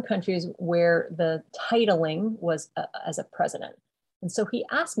 2 different countries where the titling was as a president. And so he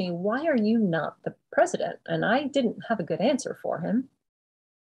asked me, why are you not the president? And I didn't have a good answer for him.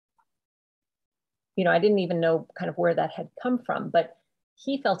 You know, I didn't even know kind of where that had come from, but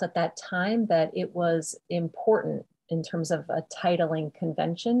he felt at that time that it was important in terms of a titling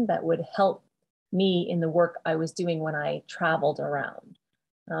convention that would help me in the work I was doing when I traveled around.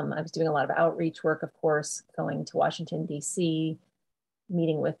 I was doing a lot of outreach work, of course, going to Washington, D.C.,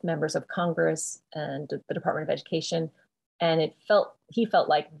 meeting with members of Congress and the Department of Education. And he felt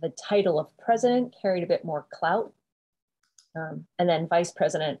like the title of president carried a bit more clout. And then vice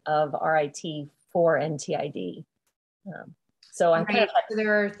president of RIT for NTID. So I kind of had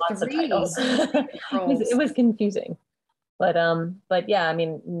there are lots 3 of titles. It was confusing. But yeah, I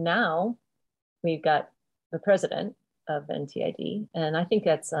mean, now we've got the president of NTID, and I think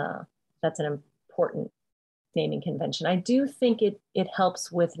that's an important naming convention. I do think it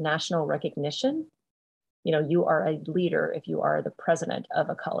helps with national recognition. You know, you are a leader if you are the president of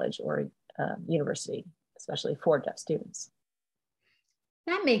a college or a university, especially for deaf students.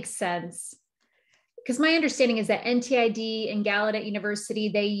 That makes sense. Because my understanding is that NTID and Gallaudet University,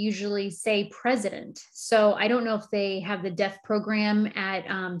 they usually say president. So I don't know if they have the deaf program at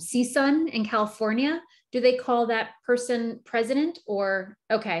CSUN in California. Do they call that person president or,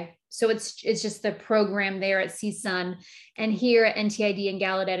 okay. So it's just the program there at CSUN, and here at NTID and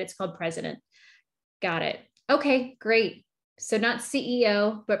Gallaudet, it's called president. Got it. Okay, great. So not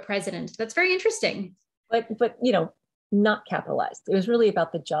CEO, but president. That's very interesting. But you know, not capitalized. It was really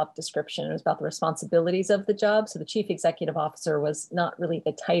about the job description. It was about the responsibilities of the job. So the Chief Executive Officer was not really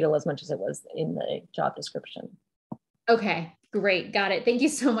the title as much as it was in the job description. Okay, great. Got it. Thank you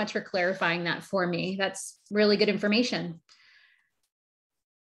so much for clarifying that for me. That's really good information.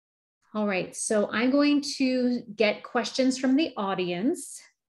 All right, so I'm going to get questions from the audience.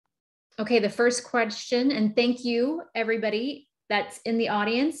 Okay, the first question, and thank you everybody that's in the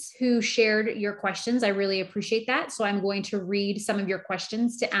audience who shared your questions. I really appreciate that. So I'm going to read some of your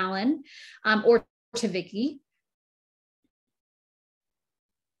questions to Alan or to Vicki.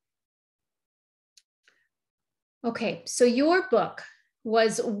 Okay, so your book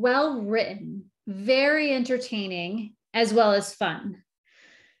was well written, very entertaining, as well as fun.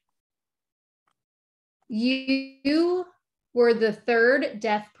 You were the 3rd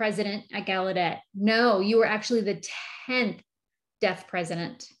deaf president at Gallaudet. No, you were actually the 10th deaf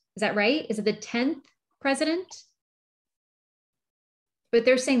president. Is that right? Is it the 10th president? But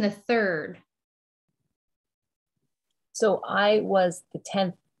they're saying the 3rd. So I was the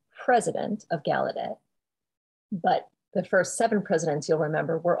 10th president of Gallaudet, but the first 7 presidents, you'll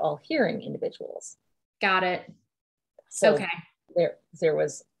remember, were all hearing individuals. Got it. So okay. There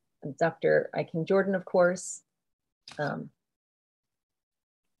was Dr. King Jordan, of course.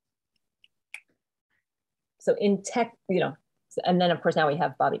 So in tech, you know, and then of course now we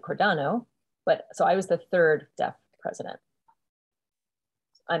have Bobby Cordano, but so I was the 3rd deaf president.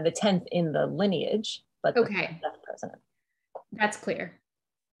 I'm the 10th in the lineage, but the okay. deaf president. That's clear.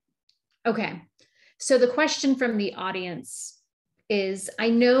 Okay. So the question from the audience is, I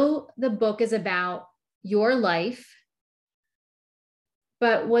know the book is about your life,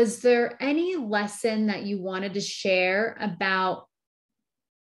 but was there any lesson that you wanted to share about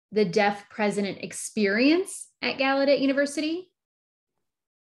the deaf president experience at Gallaudet University?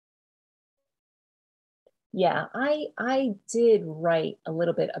 Yeah, I did write a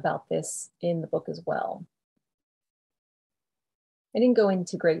little bit about this in the book as well. I didn't go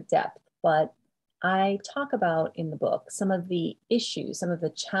into great depth, but I talk about in the book some of the issues, some of the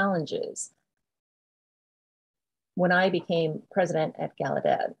challenges when I became president at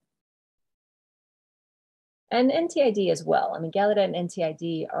Gallaudet. And NTID as well. I mean, Gallaudet and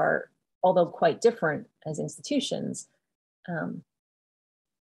NTID are, although quite different as institutions,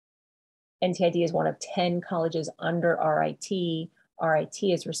 NTID is one of 10 colleges under RIT. RIT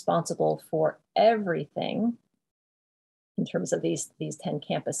is responsible for everything in terms of these 10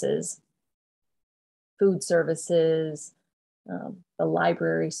 campuses: food services, the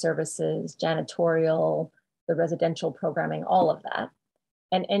library services, janitorial, the residential programming, all of that.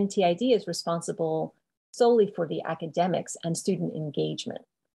 And NTID is responsible solely for the academics and student engagement.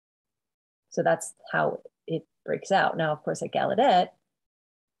 So that's how it breaks out. Now, of course, at Gallaudet,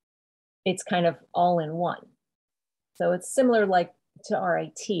 it's kind of all in one. So it's similar like to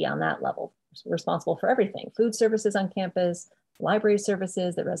RIT on that level, responsible for everything: food services on campus, library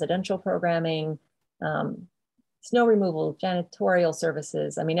services, the residential programming, snow removal, janitorial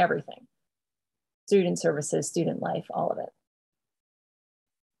services, I mean, everything. Student services, student life, all of it.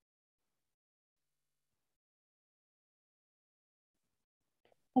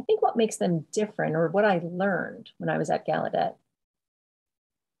 I think what makes them different, or what I learned when I was at Gallaudet,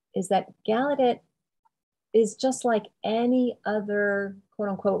 is that Gallaudet is just like any other quote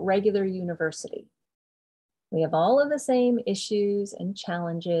unquote regular university. We have all of the same issues and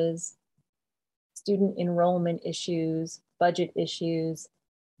challenges: student enrollment issues, budget issues,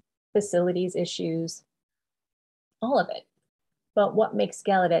 facilities issues, all of it. But what makes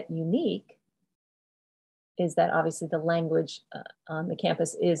Gallaudet unique is that obviously the language on the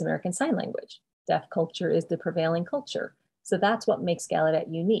campus is American Sign Language. Deaf culture is the prevailing culture. So that's what makes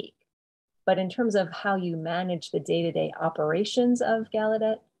Gallaudet unique. But in terms of how you manage the day-to-day operations of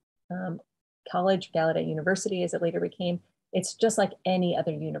Gallaudet College, Gallaudet University, as it later became, it's just like any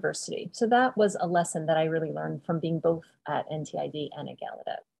other university. So that was a lesson that I really learned from being both at NTID and at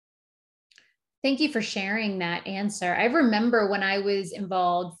Gallaudet. Thank you for sharing that answer. I remember when I was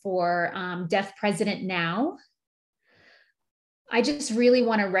involved for Deaf President Now, I just really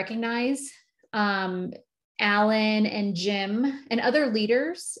want to recognize Alan and Jim and other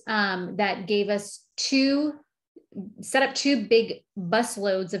leaders that gave us set up two big bus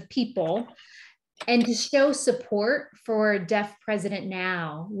loads of people, and to show support for Deaf President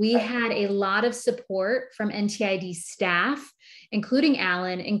Now. We had a lot of support from NTID staff, including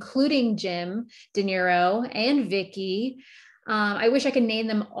Alan, including Jim De Niro and Vicky. I wish I could name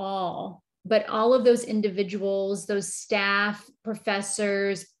them all, but all of those individuals, those staff,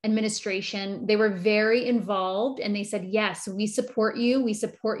 professors, administration, they were very involved, and they said, yes, we support you. We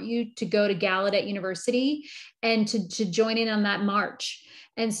support you to go to Gallaudet University and to join in on that march.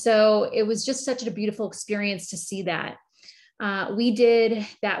 And so it was just such a beautiful experience to see that. We did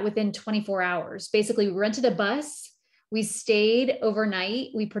that within 24 hours. Basically, we rented a bus, we stayed overnight,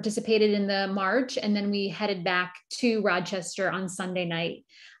 we participated in the march, and then we headed back to Rochester on Sunday night.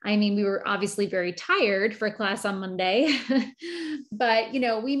 I mean, we were obviously very tired for class on Monday, but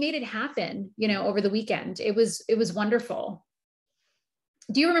we made it happen, over the weekend. It was wonderful.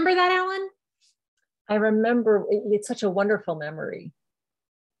 Do you remember that, Alan? I remember. It's such a wonderful memory.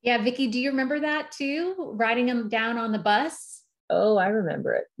 Yeah, Vicky, do you remember that too? Riding them down on the bus? Oh, I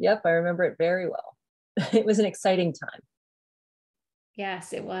remember it. Yep, I remember it very well. It was an exciting time.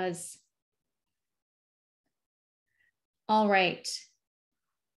 Yes, it was. All right.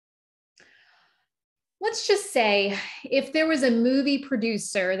 Let's just say if there was a movie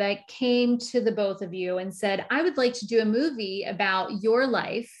producer that came to the both of you and said, I would like to do a movie about your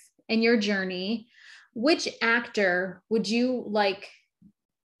life and your journey, which actor would you like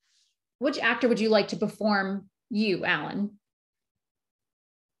to perform you, Alan?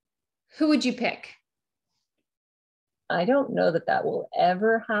 Who would you pick? I don't know that will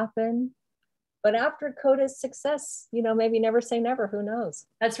ever happen, but after Coda's success, maybe never say never, who knows?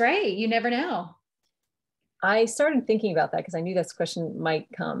 That's right, you never know. I started thinking about that because I knew this question might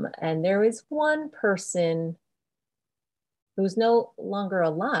come. And there is one person who's no longer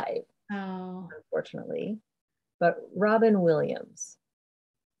alive, unfortunately, but Robin Williams.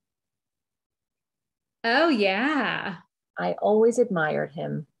 Oh, yeah. I always admired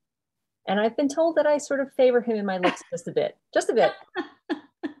him. And I've been told that I sort of favor him in my looks just a bit.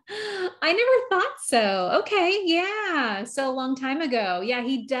 I never thought so. Okay. Yeah. So a long time ago. Yeah,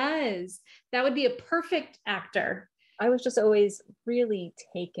 he does. That would be a perfect actor. I was just always really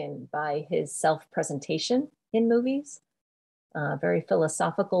taken by his self-presentation in movies, very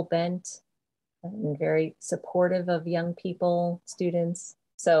philosophical bent and very supportive of young people, students.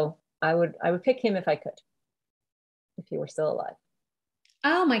 So I would pick him if I could, if he were still alive.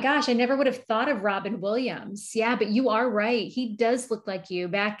 Oh my gosh, I never would have thought of Robin Williams. Yeah, but you are right. He does look like you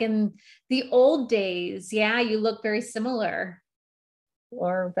back in the old days. Yeah, you look very similar.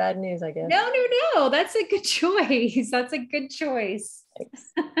 Or bad news, I guess. No, no, no. That's a good choice. That's a good choice.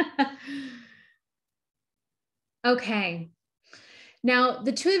 Thanks. Okay. Now,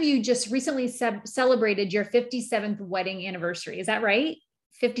 the two of you just recently celebrated your 57th wedding anniversary. Is that right?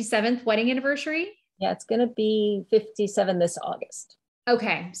 57th wedding anniversary? Yeah, it's going to be 57 this August.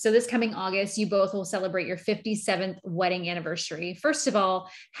 Okay, so this coming August, you both will celebrate your 57th wedding anniversary. First of all,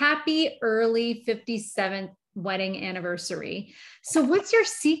 happy early 57th wedding anniversary. So what's your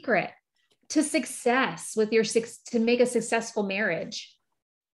secret to success with to make a successful marriage?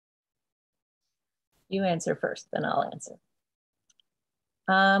 You answer first, then I'll answer.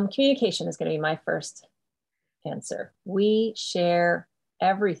 Communication is going to be my first answer. We share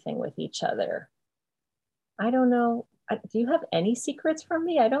everything with each other. I don't know. Do you have any secrets from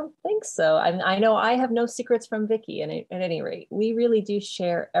me? I don't think so. I know I have no secrets from Vicky, and at any rate, we really do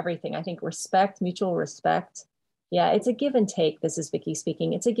share everything. I think respect, mutual respect. Yeah, it's a give and take. This is Vicky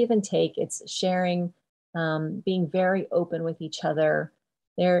speaking. It's a give and take. It's sharing, being very open with each other.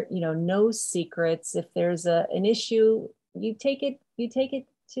 There, no secrets. If there's an issue, you take it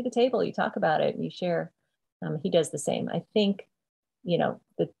to the table. You talk about it. You share. He does the same. I think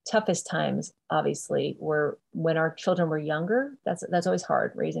the toughest times obviously were when our children were younger. That's always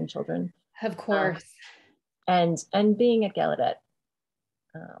hard, raising children. Of course. And being at Gallaudet,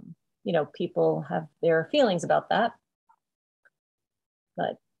 people have their feelings about that.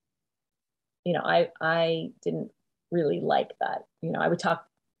 But, I didn't really like that. I would talk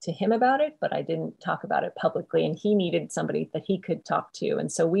to him about it, but I didn't talk about it publicly. And he needed somebody that he could talk to.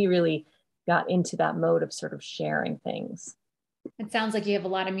 And so we really got into that mode of sort of sharing things. It sounds like you have a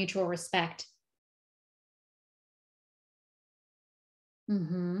lot of mutual respect.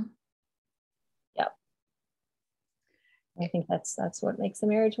 Mm-hmm. Yep. I think that's what makes the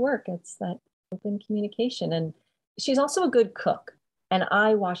marriage work. It's that open communication. And she's also a good cook, and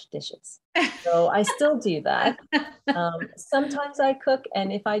I wash dishes. So I still do that. Sometimes I cook,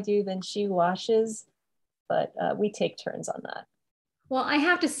 and if I do, then she washes, but we take turns on that. Well, I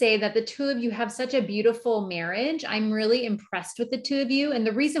have to say that the two of you have such a beautiful marriage. I'm really impressed with the two of you. And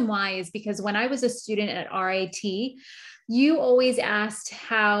the reason why is because when I was a student at RIT, you always asked,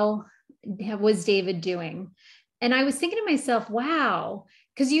 how was David doing? And I was thinking to myself, wow,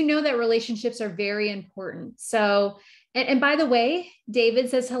 because that relationships are very important. So, and by the way, David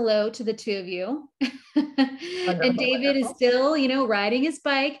says hello to the two of you. And David is still, riding his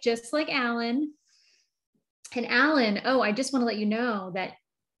bike, just like Alan. And Alan, I just want to let you know that.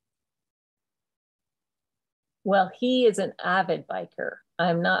 Well, he is an avid biker.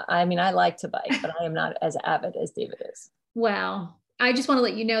 I'm not, I like to bike, but I am not as avid as David is. Well, I just want to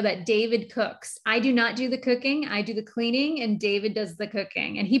let you know that David cooks. I do not do the cooking. I do the cleaning, and David does the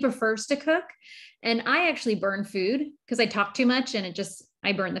cooking, and he prefers to cook. And I actually burn food because I talk too much, and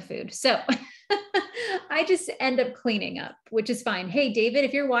I burn the food. So I just end up cleaning up, which is fine. Hey, David,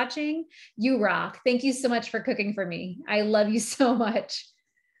 if you're watching, you rock. Thank you so much for cooking for me. I love you so much.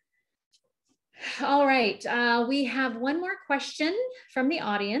 All right. We have one more question from the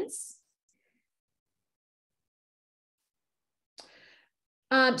audience.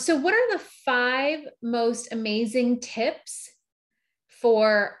 So what are the 5 most amazing tips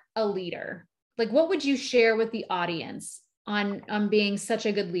for a leader? Like, what would you share with the audience on being such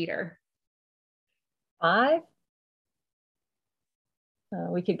a good leader? 5?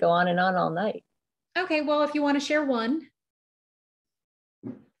 We could go on and on all night. Okay, well, if you want to share one.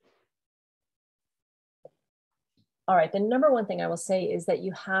 All right, the number one thing I will say is that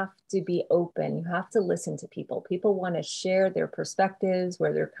you have to be open. You have to listen to people. People want to share their perspectives,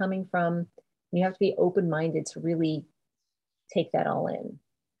 where they're coming from. You have to be open-minded to really take that all in.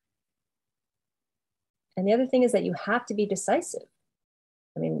 And the other thing is that you have to be decisive.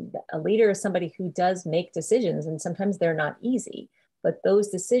 A leader is somebody who does make decisions, and sometimes they're not easy, but those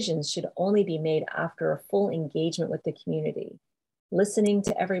decisions should only be made after a full engagement with the community, listening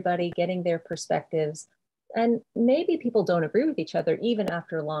to everybody, getting their perspectives. And maybe people don't agree with each other even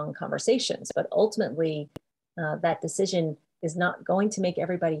after long conversations, but ultimately that decision is not going to make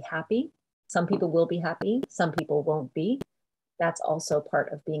everybody happy. Some people will be happy, some people won't be, that's also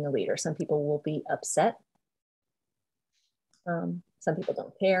part of being a leader. Some people will be upset. Some people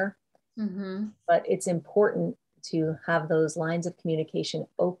don't care, but it's important to have those lines of communication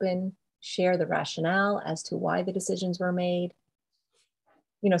open, share the rationale as to why the decisions were made.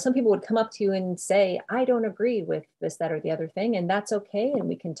 You know, some people would come up to you and say, I don't agree with this, that, or the other thing, and that's okay. And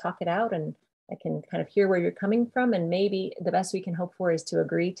we can talk it out, and I can kind of hear where you're coming from. And maybe the best we can hope for is to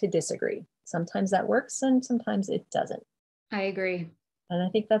agree to disagree. Sometimes that works and sometimes it doesn't. I agree. And I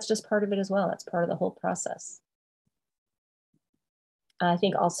think that's just part of it as well. That's part of the whole process. I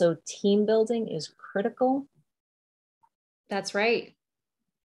think also team building is critical. That's right.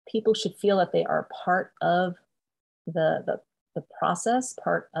 People should feel that they are part of the process,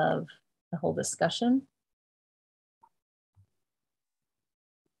 part of the whole discussion.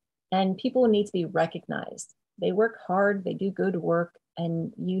 And people need to be recognized. They work hard, they do good work,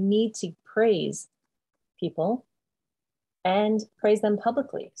 and you need to praise people and praise them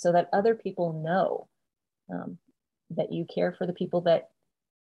publicly so that other people know that you care for the people that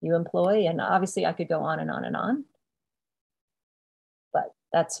you employ. And obviously I could go on and on and on, but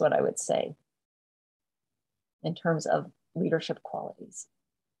that's what I would say in terms of leadership qualities.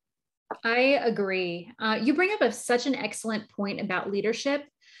 I agree. You bring up such an excellent point about leadership.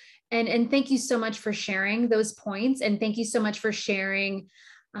 And thank you so much for sharing those points. And thank you so much for sharing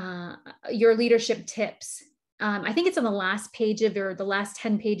your leadership tips. I think it's on the last page of the last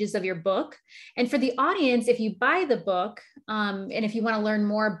 10 pages of your book. And for the audience, if you buy the book, and if you want to learn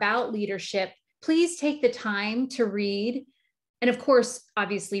more about leadership, please take the time to read. And of course,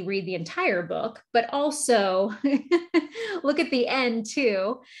 obviously read the entire book, but also look at the end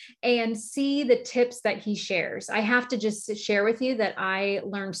too and see the tips that he shares. I have to just share with you that I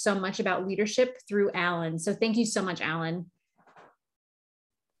learned so much about leadership through Alan. So thank you so much, Alan.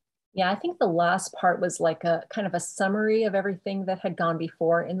 Yeah, I think the last part was like a kind of a summary of everything that had gone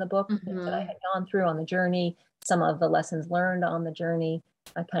before in the book, things that I had gone through on the journey, some of the lessons learned on the journey.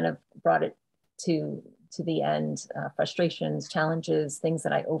 I kind of brought it to the end, frustrations, challenges, things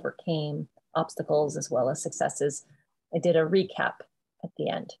that I overcame, obstacles as well as successes. I did a recap at the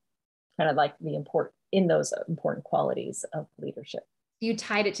end, kind of like those important qualities of leadership. You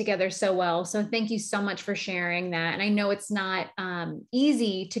tied it together so well. So thank you so much for sharing that. And I know it's not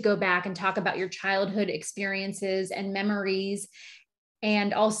easy to go back and talk about your childhood experiences and memories,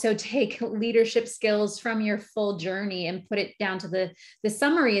 and also take leadership skills from your full journey and put it down to the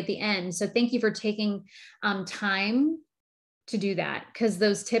summary at the end. So thank you for taking time to do that, because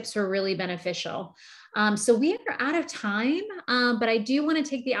those tips were really beneficial. So we are out of time, but I do want to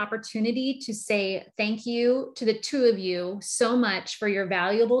take the opportunity to say thank you to the two of you so much for your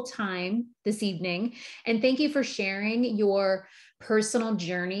valuable time this evening. And thank you for sharing your personal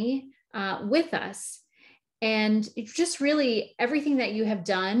journey with us. And just really everything that you have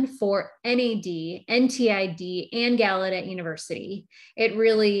done for NAD, NTID, and Gallaudet University. It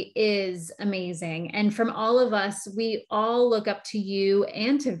really is amazing. And from all of us, we all look up to you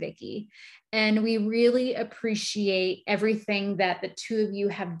and to Vicki. And we really appreciate everything that the two of you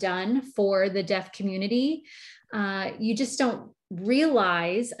have done for the deaf community. You just don't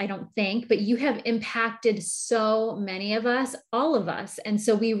realize, I don't think, but you have impacted so many of us, all of us. And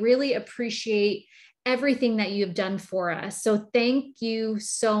so we really appreciate everything that you've done for us. So thank you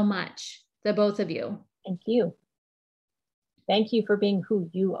so much, the both of you. Thank you. Thank you for being who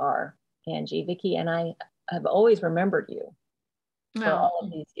you are, Angie. Vicki and I have always remembered you for all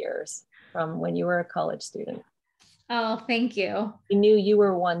of these years, from when you were a college student. Oh, thank you. We knew you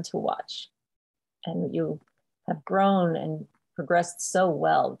were one to watch, and you have grown and progressed so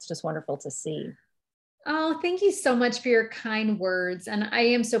well. It's just wonderful to see. Oh, thank you so much for your kind words. And I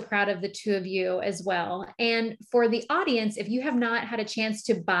am so proud of the two of you as well. And for the audience, if you have not had a chance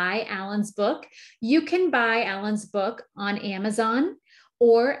to buy Alan's book, you can buy Alan's book on Amazon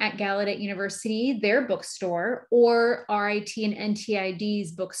or at Gallaudet University, their bookstore, or RIT and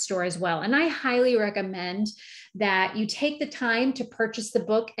NTID's bookstore as well. And I highly recommend that you take the time to purchase the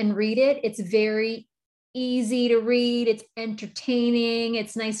book and read it. It's very easy to read. It's entertaining.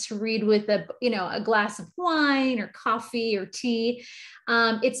 It's nice to read with a glass of wine or coffee or tea.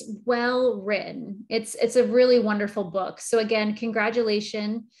 It's well written. It's a really wonderful book. So again,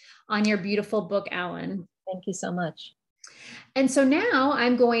 congratulations on your beautiful book, Alan. Thank you so much. And so now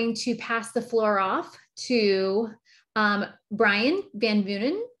I'm going to pass the floor off to Brian Van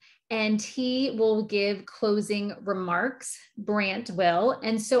Vunen, and he will give closing remarks. Brant will.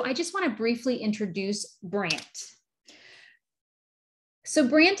 And so I just want to briefly introduce Brant. So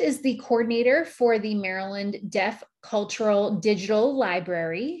Brant is the coordinator for the Maryland Deaf Cultural Digital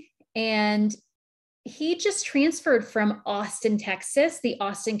Library. And he just transferred from Austin, Texas, the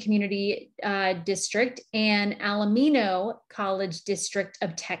Austin Community District, and Alamino College District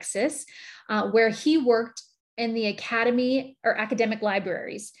of Texas, where he worked in the academy or academic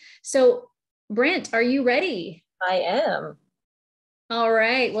libraries. So Brent, are you ready? I am. All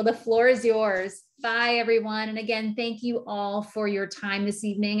right, well, the floor is yours. Bye, everyone. And again, thank you all for your time this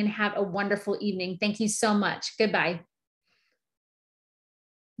evening, and have a wonderful evening. Thank you so much. Goodbye.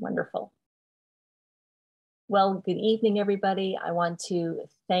 Wonderful. Well, good evening, everybody. I want to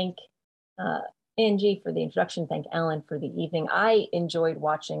thank Angie for the introduction, thank Alan for the evening. I enjoyed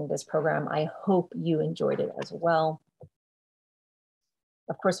watching this program. I hope you enjoyed it as well.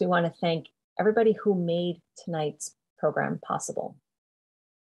 Of course, we want to thank everybody who made tonight's program possible.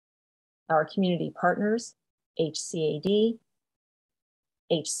 Our community partners, HCAD,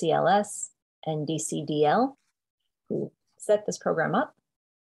 HCLS, and DCDL, who set this program up.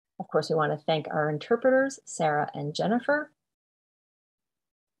 Of course, we want to thank our interpreters, Sarah and Jennifer.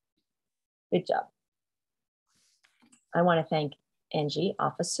 Good job. I want to thank Angie,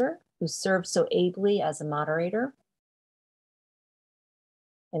 officer, who served so ably as a moderator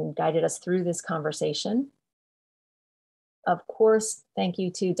and guided us through this conversation. Of course, thank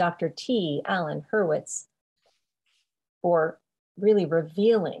you to Dr. T. Alan Hurwitz for really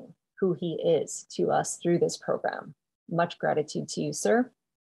revealing who he is to us through this program. Much gratitude to you, sir.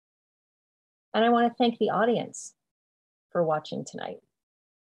 And I want to thank the audience for watching tonight.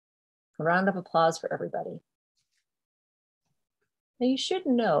 A round of applause for everybody. Now, you should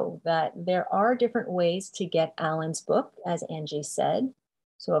know that there are different ways to get Alan's book, as Angie said.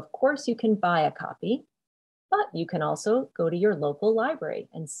 So of course you can buy a copy, but you can also go to your local library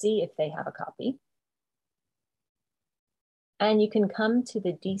and see if they have a copy. And you can come to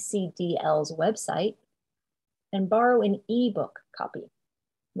the DCDL's website and borrow an ebook copy,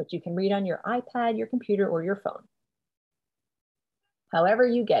 which you can read on your iPad, your computer, or your phone. However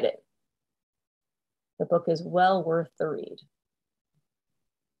you get it, the book is well worth the read.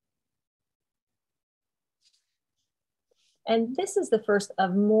 And this is the first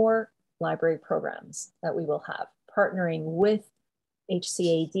of more library programs that we will have, partnering with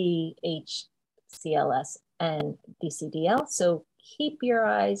HCAD, HCLS, and DCDL. So keep your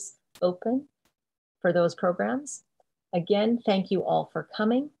eyes open for those programs. Again, thank you all for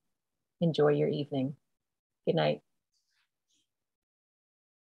coming. Enjoy your evening. Good night.